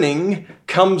learning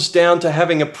comes down to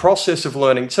having a process of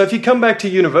learning. So if you come back to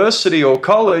university or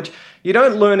college, you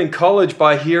don't learn in college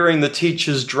by hearing the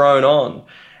teachers drone on.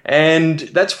 And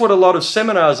that's what a lot of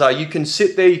seminars are. You can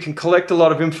sit there, you can collect a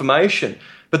lot of information,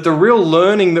 but the real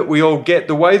learning that we all get,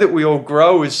 the way that we all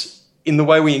grow, is in the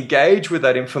way we engage with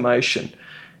that information.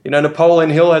 Napoleon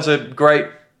Hill has a great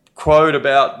quote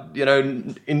about,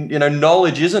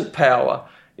 knowledge isn't power.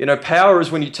 Power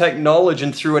is when you take knowledge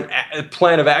and through a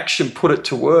plan of action, put it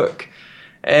to work.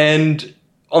 And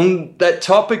on that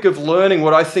topic of learning,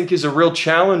 what I think is a real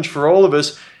challenge for all of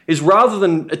us is, rather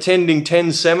than attending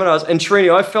 10 seminars, and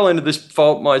Srini, I fell into this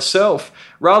fault myself,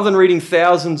 rather than reading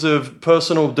thousands of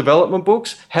personal development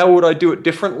books, how would I do it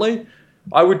differently?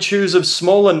 I would choose a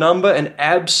smaller number and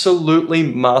absolutely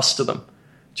master them.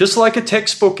 Just like a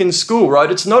textbook in school, right?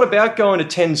 It's not about going to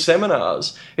 10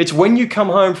 seminars. It's when you come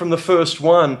home from the first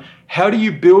one, how do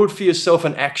you build for yourself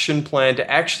an action plan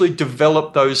to actually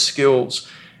develop those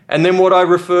skills? And then what I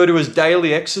refer to as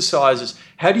daily exercises.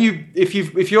 How do you, if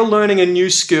you're learning a new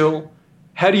skill,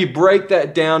 how do you break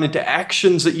that down into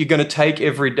actions that you're going to take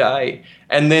every day,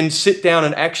 and then sit down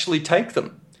and actually take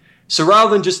them? So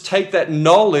rather than just take that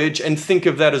knowledge and think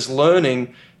of that as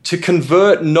learning, to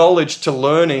convert knowledge to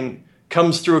learning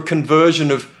comes through a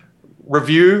conversion of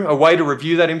review, a way to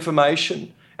review that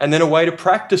information, and then a way to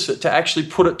practice it, to actually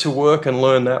put it to work and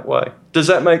learn that way. Does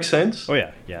that make sense? Oh,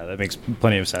 yeah. Yeah, that makes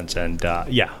plenty of sense. And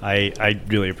I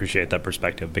really appreciate that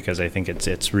perspective, because I think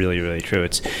it's really, really true.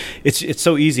 It's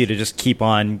so easy to just keep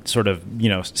on sort of,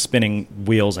 spinning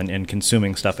wheels and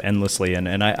consuming stuff endlessly.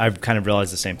 And I've kind of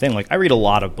realized the same thing. Like, I read a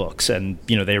lot of books, and,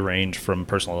 they range from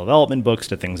personal development books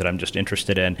to things that I'm just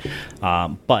interested in.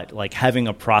 But like having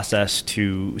a process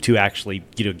to actually,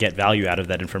 get value out of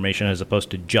that information, as opposed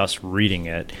to just reading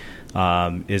it,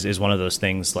 is one of those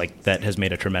things like that has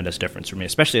made a tremendous difference for me,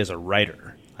 especially as a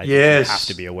writer. I think you have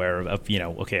to be aware of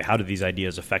okay, how do these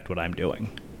ideas affect what I'm doing?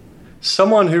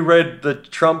 Someone who read the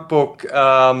Trump book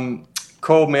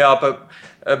called me up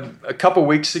a couple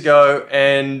weeks ago,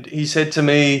 and he said to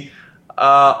me,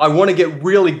 I want to get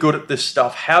really good at this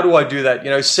stuff. How do I do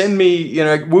that? Send me,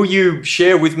 will you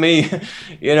share with me,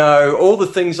 all the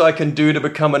things I can do to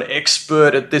become an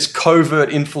expert at this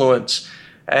covert influence?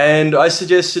 And I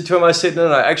suggested to him, I said,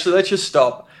 no, actually, let's just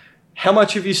stop. How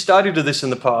much have you studied of this in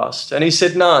the past? And he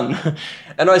said, none.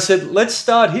 And I said, let's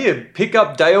start here. Pick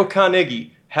up Dale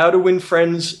Carnegie, How to Win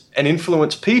Friends and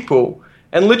Influence People,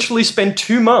 and literally spend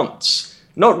 2 months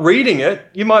not reading it.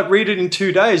 You might read it in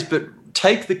 2 days, but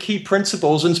take the key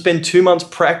principles and spend 2 months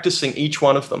practicing each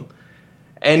one of them.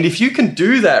 And if you can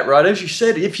do that, right, as you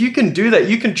said, if you can do that,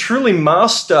 you can truly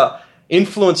master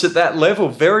influence at that level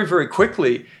very, very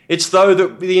quickly. It's though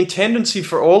that the tendency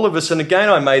for all of us, and again,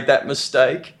 I made that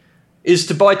mistake, is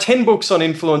to buy 10 books on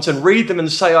influence and read them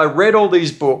and say, I read all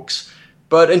these books,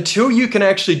 but until you can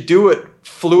actually do it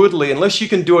fluidly, unless you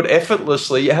can do it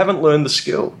effortlessly, you haven't learned the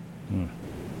skill.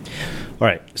 All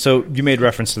right. So you made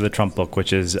reference to the Trump book,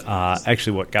 which is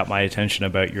actually what got my attention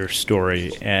about your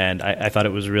story. And I thought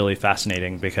it was really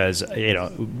fascinating because,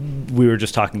 we were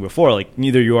just talking before, like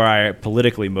neither you or I are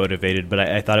politically motivated, but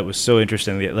I thought it was so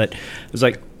interesting that it was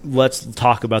like, let's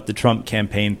talk about the Trump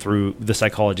campaign through the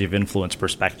psychology of influence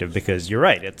perspective, because you're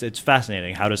right. It's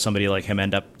fascinating. How does somebody like him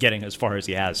end up getting as far as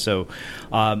he has? So,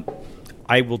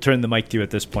 I will turn the mic to you at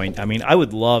this point. I mean, I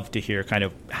would love to hear kind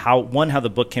of how the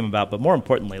book came about, but more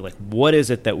importantly, like what is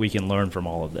it that we can learn from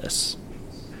all of this?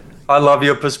 I love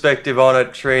your perspective on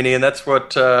it, Srini, and that's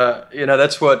what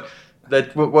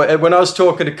when I was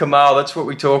talking to Kamal, that's what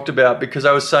we talked about, because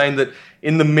I was saying that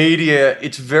in the media,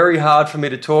 it's very hard for me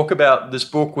to talk about this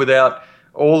book without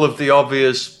all of the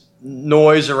obvious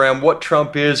noise around what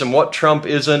Trump is and what Trump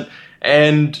isn't.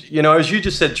 And, as you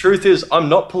just said, truth is, I'm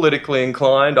not politically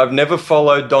inclined. I've never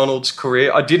followed Donald's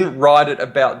career. I didn't write it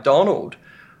about Donald.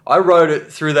 I wrote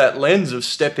it through that lens of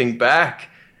stepping back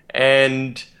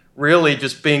and really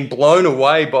just being blown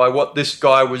away by what this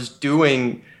guy was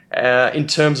doing in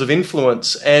terms of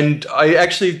influence. And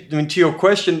to your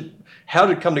question, how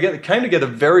did it come together? It came together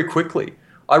very quickly.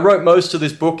 I wrote most of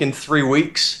this book in 3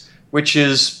 weeks, which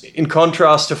is in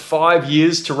contrast to 5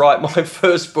 years to write my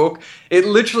first book. It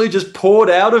literally just poured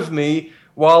out of me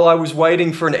while I was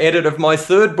waiting for an edit of my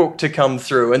third book to come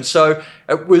through. And so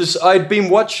I'd been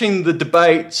watching the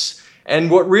debates, and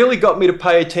what really got me to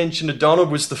pay attention to Donald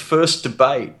was the first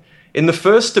debate. In the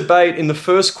first debate, in the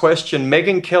first question,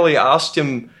 Megyn Kelly asked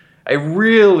him a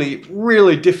really,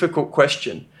 really difficult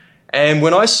question. And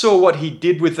when I saw what he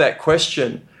did with that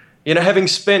question, having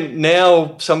spent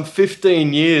now some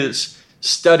 15 years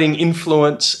studying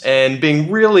influence and being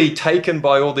really taken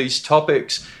by all these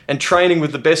topics and training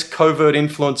with the best covert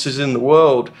influencers in the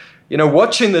world,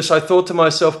 watching this, I thought to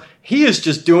myself, he is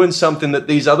just doing something that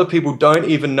these other people don't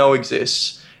even know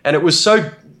exists. And it was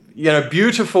so,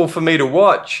 beautiful for me to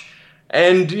watch.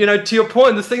 And, to your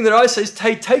point, the thing that I say is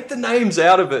take the names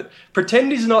out of it.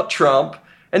 Pretend he's not Trump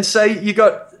and say you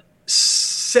got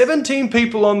 17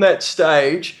 people on that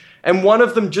stage and one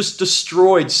of them just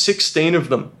destroyed 16 of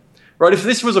them. Right? If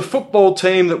this was a football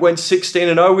team that went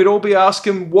 16-0, we'd all be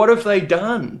asking, what have they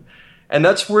done? And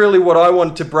that's really what I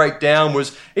wanted to break down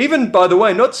was, even, by the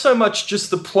way, not so much just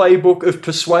the playbook of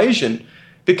persuasion,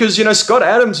 because, Scott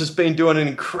Adams has been doing an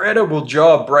incredible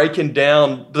job breaking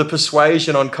down the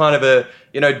persuasion on kind of a,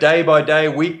 day-by-day,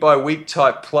 week-by-week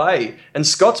type play. And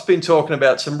Scott's been talking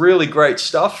about some really great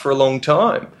stuff for a long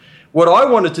time. What I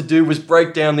wanted to do was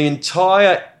break down the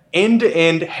entire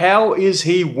end-to-end, how is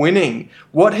he winning?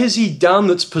 What has he done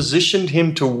that's positioned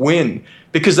him to win?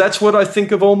 Because that's what I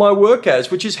think of all my work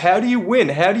as, which is how do you win?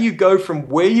 How do you go from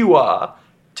where you are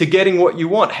to getting what you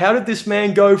want? How did this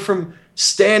man go from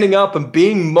standing up and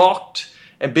being mocked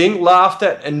and being laughed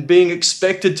at and being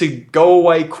expected to go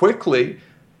away quickly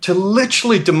to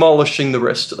literally demolishing the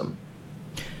rest of them?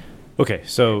 Okay,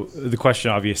 so the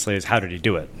question obviously is, how did he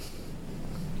do it?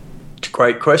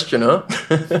 Great question, huh?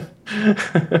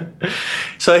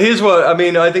 So here's what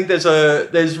I think.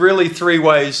 There's really three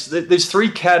ways. There's three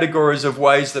categories of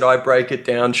ways that I break it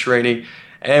down, Srini.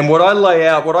 And what I lay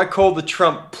out, what I call the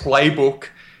Trump playbook,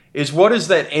 is what is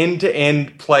that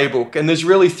end-to-end playbook? And there's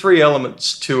really three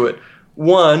elements to it.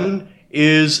 One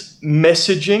is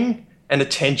messaging and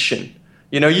attention.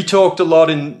 You talked a lot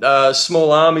in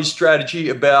Small Army Strategy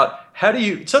about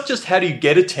it's not just how do you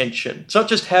get attention, it's not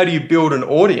just how do you build an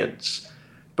audience,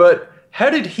 but how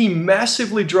did he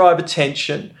massively drive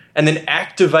attention and then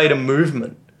activate a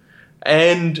movement?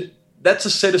 And that's a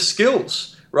set of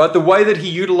skills, right? The way that he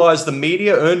utilized the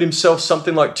media, earned himself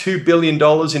something like $2 billion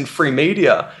in free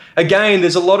media. Again,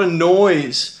 there's a lot of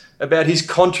noise about his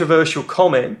controversial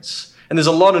comments, and there's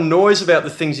a lot of noise about the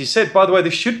things he said. By the way,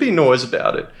 there should be noise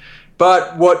about it.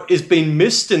 But what is being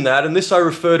missed in that, and this I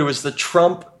refer to as the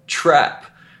Trump trap.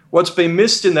 What's been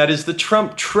missed in that is the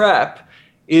Trump trap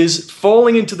is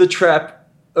falling into the trap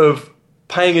of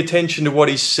paying attention to what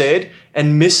he said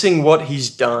and missing what he's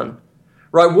done.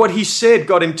 Right? What he said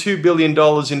got him $2 billion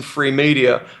in free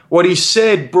media. What he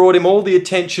said brought him all the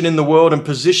attention in the world and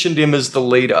positioned him as the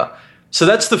leader. So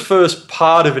that's the first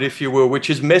part of it, if you will, which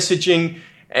is messaging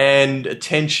and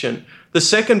attention. The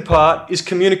second part is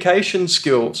communication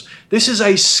skills. This is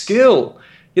a skill.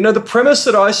 The premise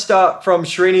that I start from,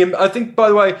 Srini, I think, by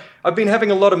the way, I've been having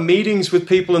a lot of meetings with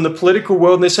people in the political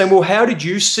world, and they're saying, well, how did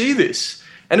you see this?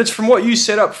 And it's from what you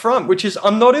said up front, which is,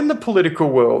 I'm not in the political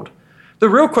world. The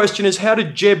real question is, how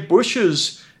did Jeb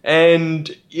Bush's and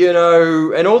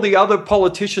all the other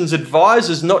politicians'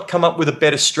 advisors not come up with a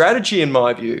better strategy, in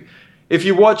my view? If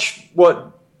you watch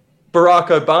what Barack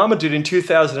Obama did in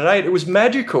 2008, it was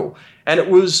magical. And it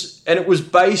was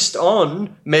based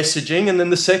on messaging. And then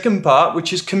the second part,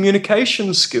 which is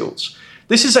communication skills.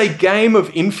 This is a game of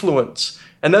influence.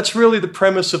 And that's really the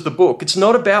premise of the book. It's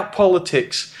not about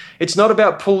politics. It's not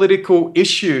about political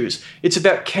issues. It's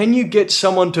about, can you get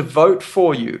someone to vote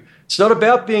for you? It's not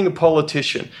about being a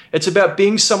politician. It's about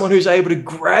being someone who's able to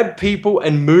grab people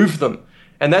and move them.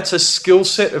 And that's a skill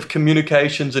set of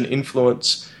communications and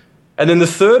influence. And then the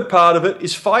third part of it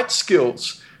is fight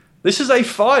skills. This is a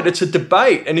fight. It's a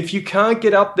debate. And if you can't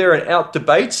get up there and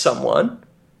out-debate someone,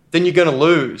 then you're going to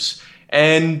lose.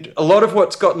 And a lot of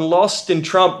what's gotten lost in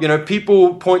Trump,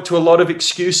 people point to a lot of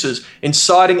excuses,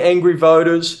 inciting angry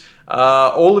voters,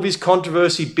 all of his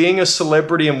controversy, being a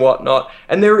celebrity and whatnot.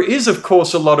 And there is, of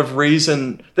course, there's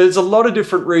a lot of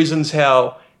different reasons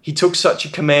how he took such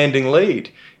a commanding lead.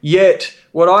 Yet,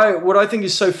 what I think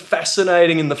is so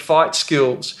fascinating in the fight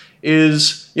skills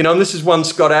is, and this is one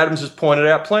Scott Adams has pointed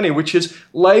out plenty, which is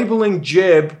labeling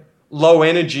Jeb low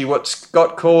energy, what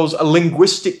Scott calls a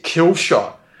linguistic kill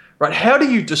shot. Right? How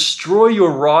do you destroy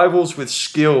your rivals with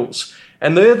skills?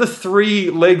 And they're the three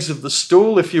legs of the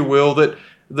stool, if you will,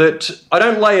 that I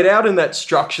don't lay it out in that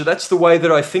structure. That's the way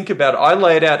that I think about it. I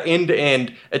lay it out end to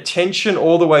end, attention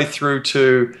all the way through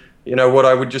to, what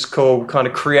I would just call kind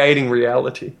of creating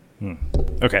reality.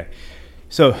 Okay.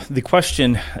 So the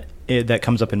question that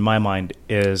comes up in my mind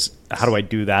is, how do I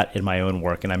do that in my own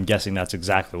work? And I'm guessing that's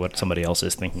exactly what somebody else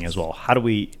is thinking as well. How do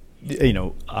we,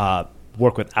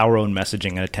 work with our own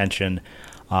messaging and attention,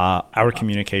 our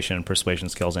communication and persuasion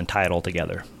skills, and tie it all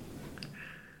together?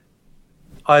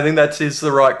 I think that is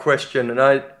the right question.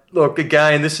 And look,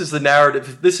 again, this is the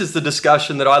narrative. This is the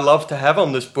discussion that I love to have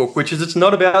on this book, which is it's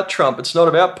not about Trump. It's not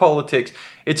about politics.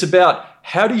 It's about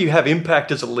how do you have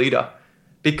impact as a leader?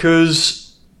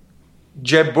 Because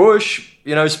Jeb Bush,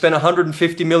 spent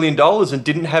 $150 million and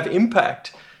didn't have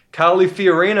impact. Carly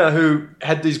Fiorina, who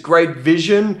had this great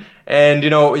vision and,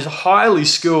 is a highly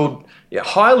skilled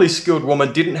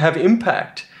woman, didn't have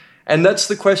impact. And that's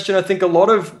the question I think a lot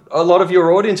of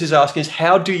your audience is asking is,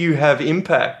 how do you have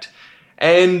impact?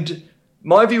 And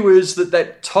my view is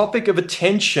that topic of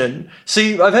attention,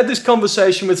 see, I've had this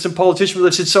conversation with some politicians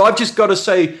that said, so I've just got to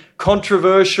say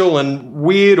controversial and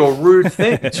weird or rude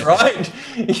things, right?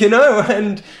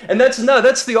 And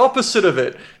that's the opposite of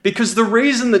it. Because the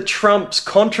reason that Trump's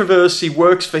controversy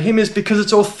works for him is because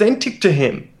it's authentic to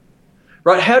him,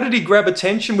 right? How did he grab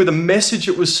attention with a message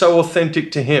that was so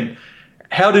authentic to him?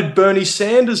 How did Bernie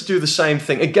Sanders do the same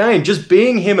thing? Again, just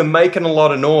being him and making a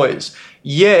lot of noise.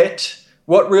 Yet,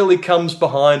 what really comes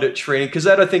behind it, Srini? Because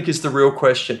that, I think, is the real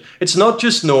question. It's not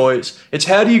just noise. It's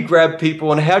how do you grab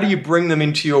people and how do you bring them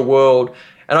into your world?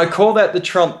 And I call that the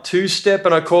Trump 2-step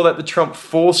and I call that the Trump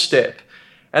 4-step.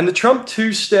 And the Trump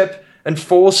 2-step and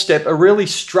 4-step are really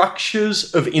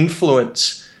structures of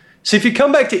influence. So if you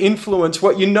come back to influence,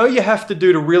 what you have to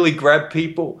do to really grab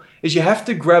people is you have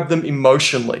to grab them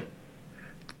emotionally.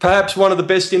 Perhaps one of the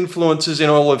best influences in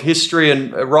all of history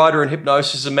and a writer in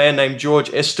hypnosis is a man named George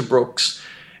Estabrooks.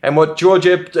 And what George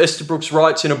Estabrooks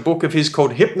writes in a book of his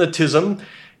called Hypnotism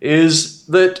is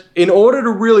that in order to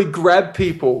really grab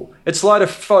people, it's like a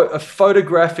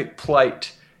photographic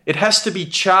plate. It has to be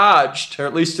charged, or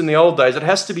at least in the old days, it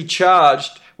has to be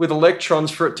charged with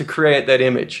electrons for it to create that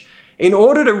image. In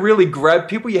order to really grab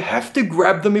people, you have to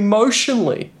grab them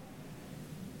emotionally.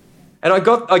 And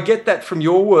I get that from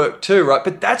your work too, right?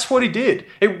 But that's what he did.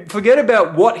 Forget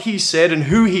about what he said and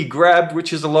who he grabbed,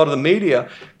 which is a lot of the media,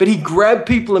 but he grabbed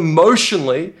people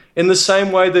emotionally in the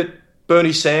same way that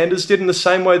Bernie Sanders did, in the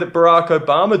same way that Barack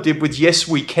Obama did with Yes,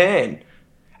 We Can.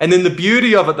 And then the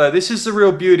beauty of it, though, this is the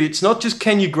real beauty. It's not just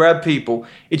can you grab people,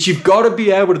 it's you've got to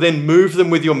be able to then move them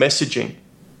with your messaging.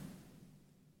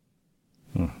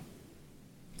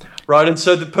 Right? And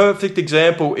so the perfect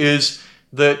example is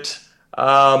that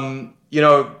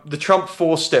the Trump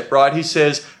 4-step, right? He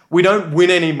says, we don't win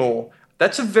anymore.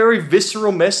 That's a very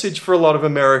visceral message for a lot of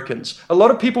Americans. A lot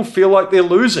of people feel like they're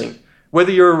losing.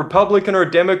 Whether you're a Republican or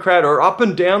a Democrat or up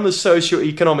and down the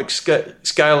socioeconomic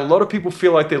scale, a lot of people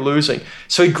feel like they're losing.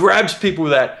 So he grabs people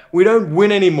with that. We don't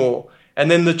win anymore.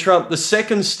 And then the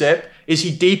second step is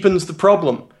he deepens the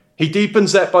problem. He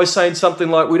deepens that by saying something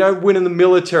like, we don't win in the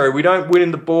military, we don't win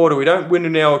in the border, we don't win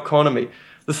in our economy.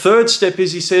 The third step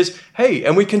is he says, hey,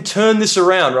 and we can turn this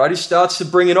around, right? He starts to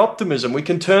bring in optimism. We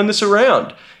can turn this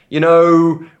around.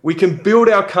 We can build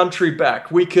our country back.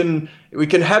 We can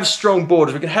have strong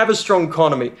borders. We can have a strong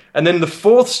economy. And then the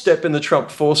fourth step in the Trump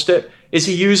 4-step is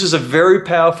he uses a very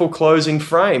powerful closing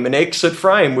frame, an exit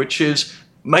frame, which is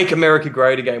make America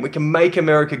great again. We can make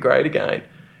America great again.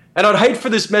 And I'd hate for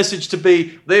this message to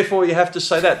be, therefore you have to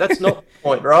say that. That's not the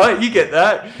point, right? You get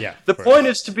that? Yeah. The point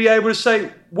is to be able to say,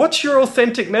 what's your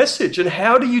authentic message and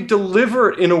how do you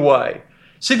deliver it in a way?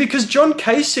 See, because John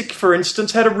Kasich, for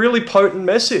instance, had a really potent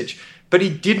message, but he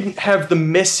didn't have the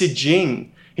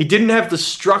messaging. He didn't have the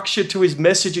structure to his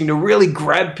messaging to really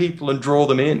grab people and draw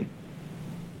them in.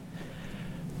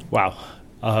 Wow.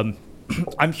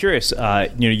 I'm curious,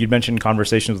 you'd mentioned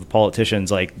conversations with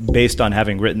politicians, like based on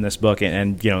having written this book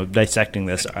and dissecting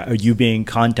this, are you being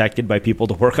contacted by people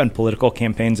to work on political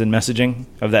campaigns and messaging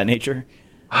of that nature?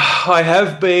 I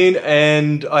have been,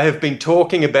 and I have been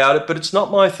talking about it, but it's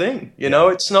not my thing. You know,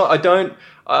 it's not. I don't.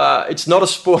 It's not a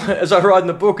sport. As I write in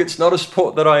the book, it's not a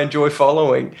sport that I enjoy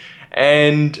following,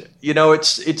 and you know,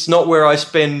 it's not where I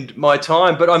spend my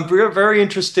time. But I'm very, very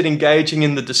interested in engaging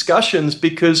in the discussions,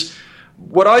 because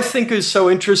what I think is so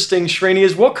interesting, Srini,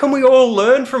 is what can we all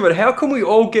learn from it? How can we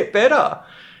all get better?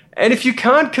 And if you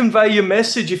can't convey your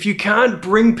message, if you can't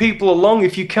bring people along,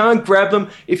 if you can't grab them,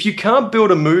 if you can't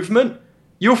build a movement,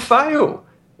 you'll fail.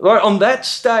 Right? On that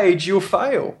stage, you'll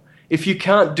fail if you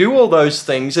can't do all those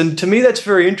things. And to me, that's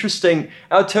very interesting.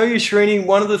 I'll tell you, Srini,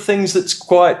 one of the things that's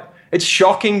it's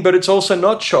shocking, but it's also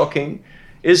not shocking,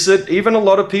 is that even a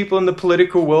lot of people in the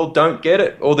political world don't get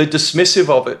it, or they're dismissive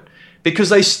of it, because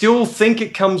they still think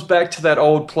it comes back to that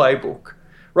old playbook.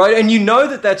 Right? And you know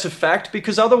that that's a fact,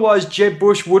 because otherwise Jeb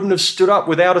Bush wouldn't have stood up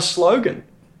without a slogan.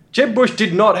 Jeb Bush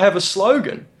did not have a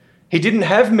slogan. He didn't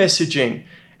have messaging.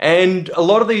 And a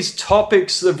lot of these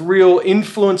topics of real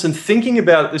influence and thinking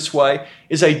about it this way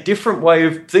is a different way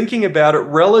of thinking about it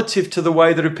relative to the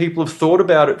way that people have thought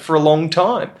about it for a long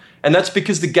time. And that's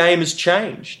because the game has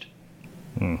changed.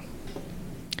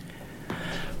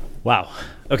 Wow.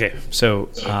 Okay, so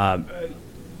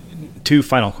 2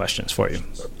 final questions for you.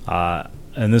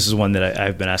 And this is one that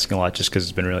I've been asking a lot just because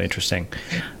it's been really interesting.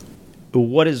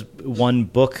 What is one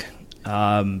book,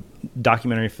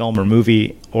 documentary, film, or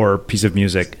movie, or piece of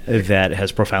music that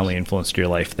has profoundly influenced your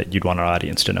life that you'd want our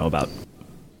audience to know about?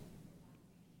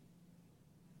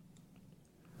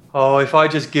 Oh, if I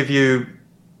just give you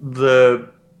the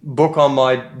book on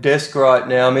my desk right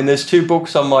now, I mean, there's 2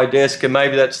 books on my desk, and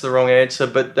maybe that's the wrong answer,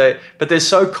 but they're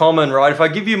so common, right? If I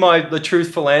give you the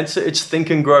truthful answer, it's Think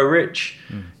and Grow Rich.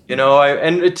 You know,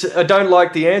 I don't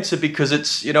like the answer because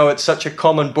it's such a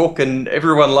common book and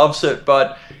everyone loves it,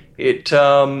 but it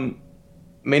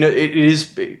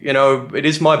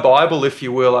is my Bible, if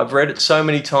you will. I've read it so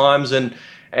many times, and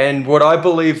what I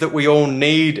believe that we all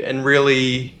need and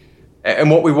really, and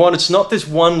what we want, it's not this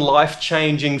one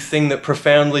life-changing thing that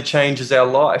profoundly changes our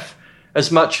life,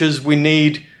 as much as we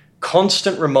need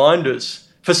constant reminders.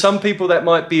 For some people, that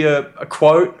might be a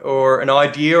quote or an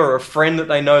idea or a friend that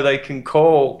they know they can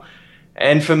call.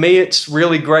 And for me, it's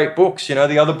really great books. You know,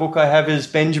 the other book I have is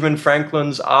Benjamin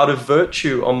Franklin's Art of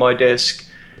Virtue on my desk.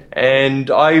 And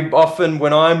I often,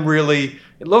 when I'm really,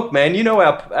 look, man, you know,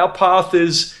 our path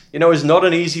is not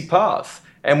an easy path.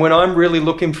 And when I'm really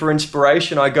looking for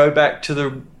inspiration, I go back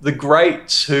to the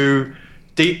greats who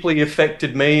deeply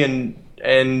affected me and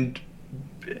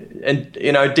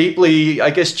deeply,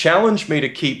 I guess, challenged me to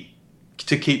keep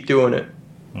doing it.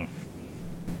 All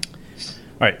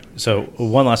right. So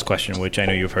one last question, which I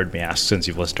know you've heard me ask since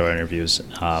you've listened to our interviews.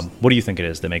 What do you think it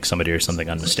is that makes somebody or something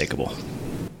unmistakable?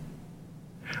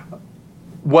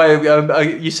 Well,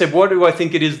 you said, what do I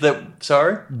think it is that,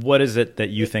 sorry? What is it that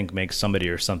you think makes somebody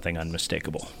or something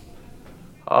unmistakable?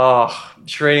 Oh,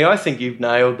 Srini, I think you've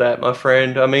nailed that, my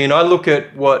friend. I mean, I look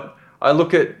at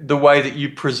the way that you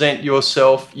present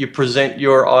yourself, you present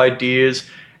your ideas,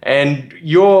 and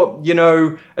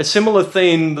a similar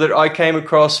theme that I came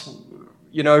across,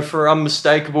 for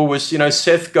unmistakable was,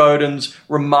 Seth Godin's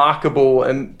Remarkable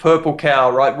and Purple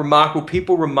Cow, right? Remarkable.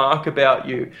 People remark about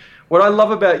you. What I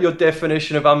love about your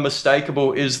definition of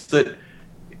unmistakable is that,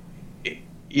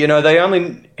 you don't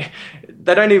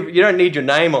need your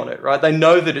name on it, right? They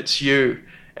know that it's you.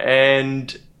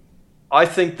 And I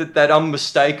think that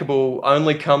unmistakable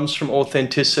only comes from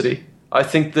authenticity. I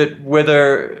think that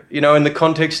whether, in the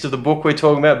context of the book we're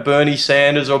talking about Bernie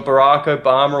Sanders or Barack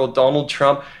Obama or Donald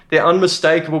Trump, they're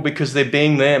unmistakable because they're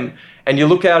being them. And you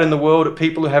look out in the world at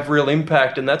people who have real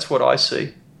impact, and that's what I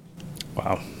see.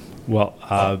 Wow. Well,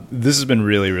 this has been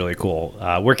really, really cool.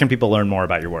 Where can people learn more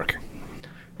about your work?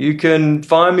 You can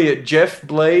find me at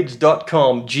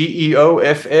geoffblades.com,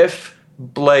 Geoff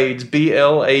Blades,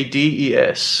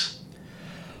 Blades.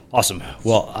 Awesome.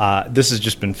 Well, this has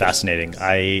just been fascinating.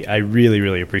 I really,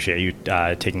 really appreciate you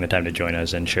taking the time to join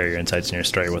us and share your insights and your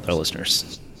story with our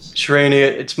listeners. Srini,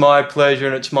 it's my pleasure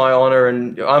and it's my honor,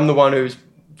 and I'm the one who's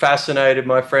fascinated,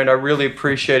 my friend. I really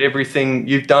appreciate everything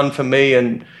you've done for me,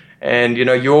 and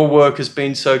your work has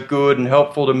been so good and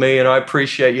helpful to me, and I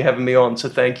appreciate you having me on, so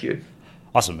thank you.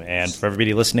 Awesome. And for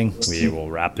everybody listening, we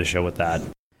will wrap the show with that.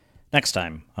 Next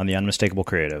time on The Unmistakable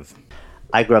Creative.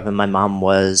 I grew up and my mom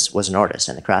was an artist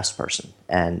and a craftsperson.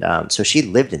 And so she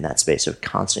lived in that space of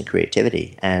constant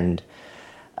creativity and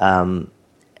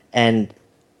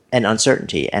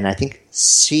uncertainty. And I think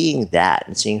seeing that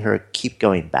and seeing her keep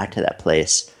going back to that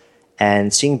place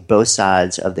and seeing both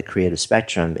sides of the creative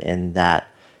spectrum in that,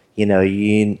 you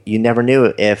never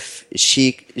knew if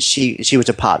she was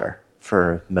a potter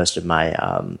for most of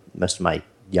my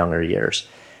younger years.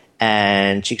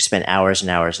 And she could spend hours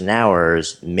and hours and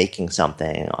hours making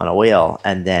something on a wheel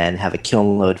and then have a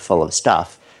kiln load full of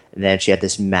stuff. And then she had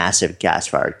this massive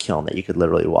gas-fired kiln that you could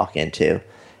literally walk into.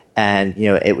 And,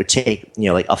 it would take,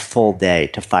 like a full day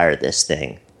to fire this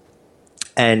thing.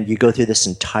 And you go through this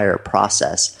entire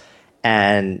process.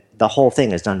 And the whole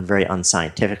thing is done very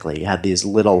unscientifically. You have these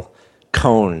little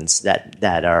cones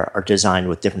that are designed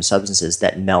with different substances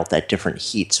that melt at different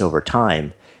heats over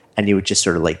time. And you would just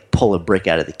sort of like pull a brick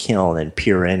out of the kiln and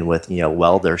peer in with,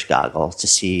 welder's goggles to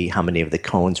see how many of the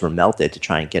cones were melted to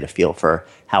try and get a feel for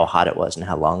how hot it was and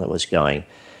how long it was going.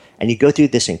 And you go through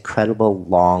this incredible,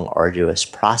 long, arduous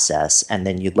process, and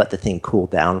then you'd let the thing cool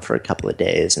down for a couple of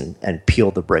days and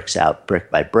peel the bricks out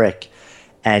brick by brick.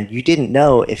 And you didn't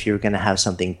know if you were going to have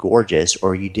something gorgeous,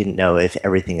 or you didn't know if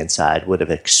everything inside would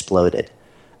have exploded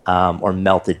or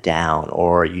melted down,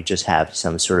 or you just have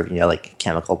some sort of, like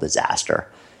chemical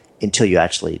disaster until you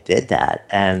actually did that.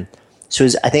 And so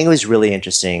I think it was really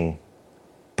interesting,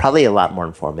 probably a lot more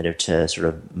informative to sort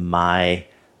of my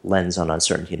lens on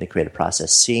uncertainty in the creative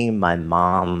process, seeing my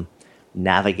mom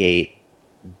navigate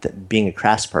being a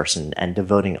craftsperson and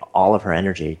devoting all of her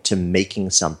energy to making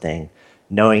something,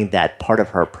 knowing that part of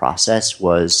her process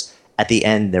was at the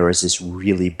end there was this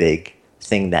really big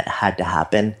thing that had to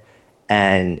happen,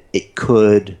 and it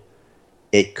could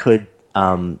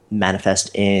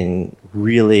manifest in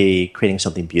really creating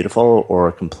something beautiful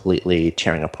or completely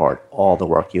tearing apart all the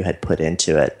work you had put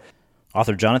into it.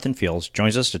 Author Jonathan Fields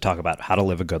joins us to talk about how to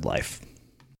live a good life.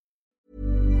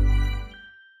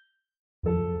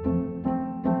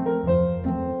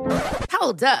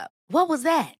 Hold up. What was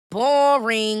that?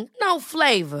 Boring. No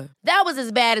flavor. That was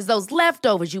as bad as those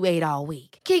leftovers you ate all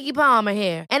week. Keke Palmer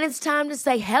here, and it's time to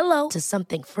say hello to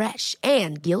something fresh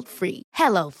and guilt-free.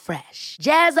 Hello Fresh.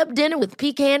 Jazz up dinner with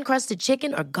pecan-crusted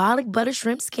chicken or garlic butter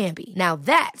shrimp scampi. Now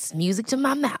that's music to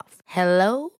my mouth.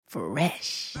 Hello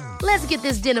Fresh. Let's get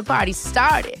this dinner party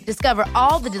started. Discover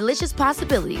all the delicious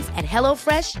possibilities at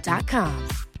HelloFresh.com.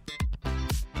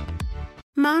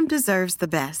 Mom deserves the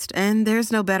best, and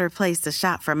there's no better place to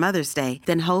shop for Mother's Day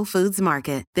than Whole Foods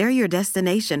Market. They're your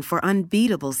destination for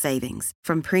unbeatable savings,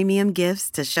 from premium gifts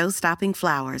to show-stopping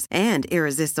flowers and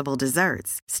irresistible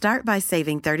desserts. Start by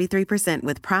saving 33%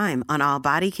 with Prime on all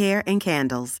body care and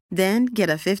candles. Then get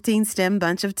a 15-stem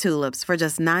bunch of tulips for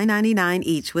just $9.99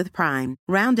 each with Prime.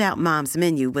 Round out Mom's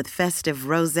menu with festive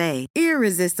rosé,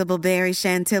 irresistible berry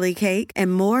chantilly cake,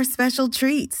 and more special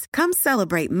treats. Come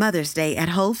celebrate Mother's Day at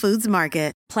Whole Foods Market.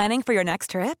 Planning for your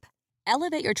next trip?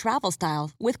 Elevate your travel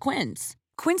style with Quince.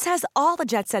 Quince has all the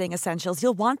jet-setting essentials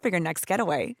you'll want for your next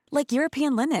getaway, like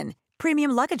European linen,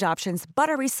 premium luggage options,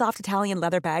 buttery soft Italian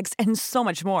leather bags, and so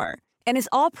much more. And is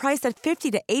all priced at 50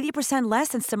 to 80% less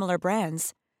than similar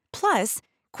brands. Plus,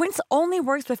 Quince only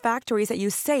works with factories that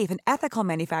use safe and ethical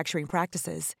manufacturing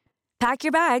practices. Pack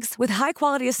your bags with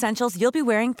high-quality essentials you'll be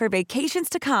wearing for vacations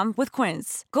to come with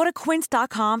Quince. Go to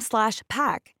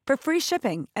quince.com/pack for free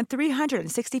shipping and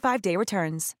 365-day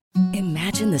returns.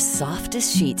 Imagine the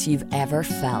softest sheets you've ever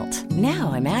felt.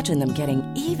 Now imagine them getting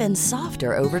even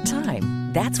softer over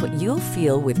time. That's what you'll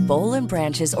feel with Boll &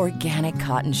 Branch's organic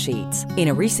cotton sheets. In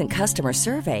a recent customer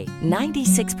survey,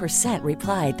 96%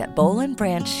 replied that Boll &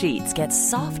 Branch sheets get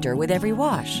softer with every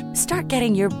wash. Start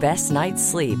getting your best night's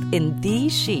sleep in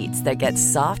these sheets that get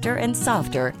softer and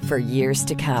softer for years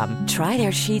to come. Try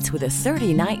their sheets with a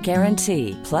 30-night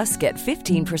guarantee. Plus, get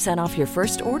 15% off your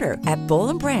first order at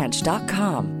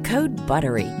bollandbranch.com. Code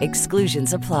BUTTERY.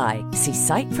 Exclusions apply. See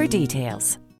site for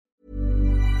details.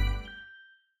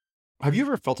 Have you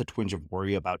ever felt a twinge of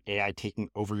worry about AI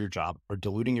taking over your job or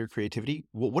diluting your creativity?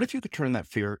 Well, what if you could turn that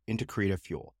fear into creative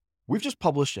fuel? We've just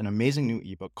published an amazing new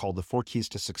ebook called The 4 Keys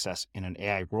to Success in an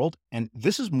AI World, and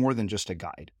this is more than just a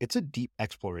guide. It's a deep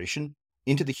exploration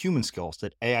into the human skills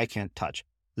that AI can't touch,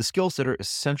 the skills that are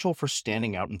essential for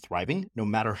standing out and thriving, no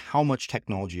matter how much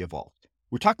technology evolves.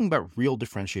 We're talking about real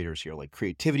differentiators here, like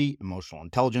creativity, emotional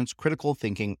intelligence, critical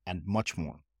thinking, and much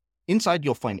more. Inside,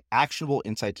 you'll find actionable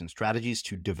insights and strategies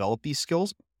to develop these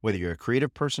skills, whether you're a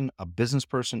creative person, a business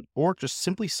person, or just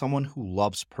simply someone who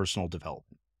loves personal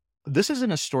development. This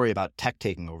isn't a story about tech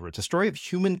taking over. It's a story of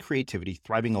human creativity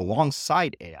thriving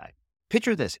alongside AI.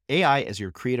 Picture this, AI as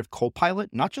your creative co-pilot,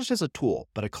 not just as a tool,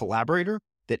 but a collaborator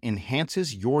that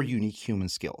enhances your unique human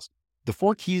skills. The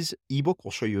 4 Keys ebook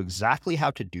will show you exactly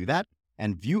how to do that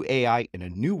and view AI in a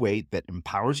new way that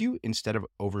empowers you instead of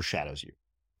overshadows you.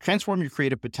 Transform your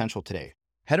creative potential today.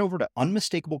 Head over to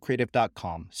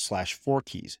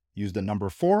unmistakablecreative.com/4keys. Use the number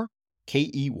 4,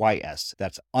 KEYS.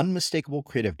 That's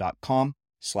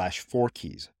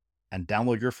unmistakablecreative.com/4keys and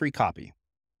download your free copy.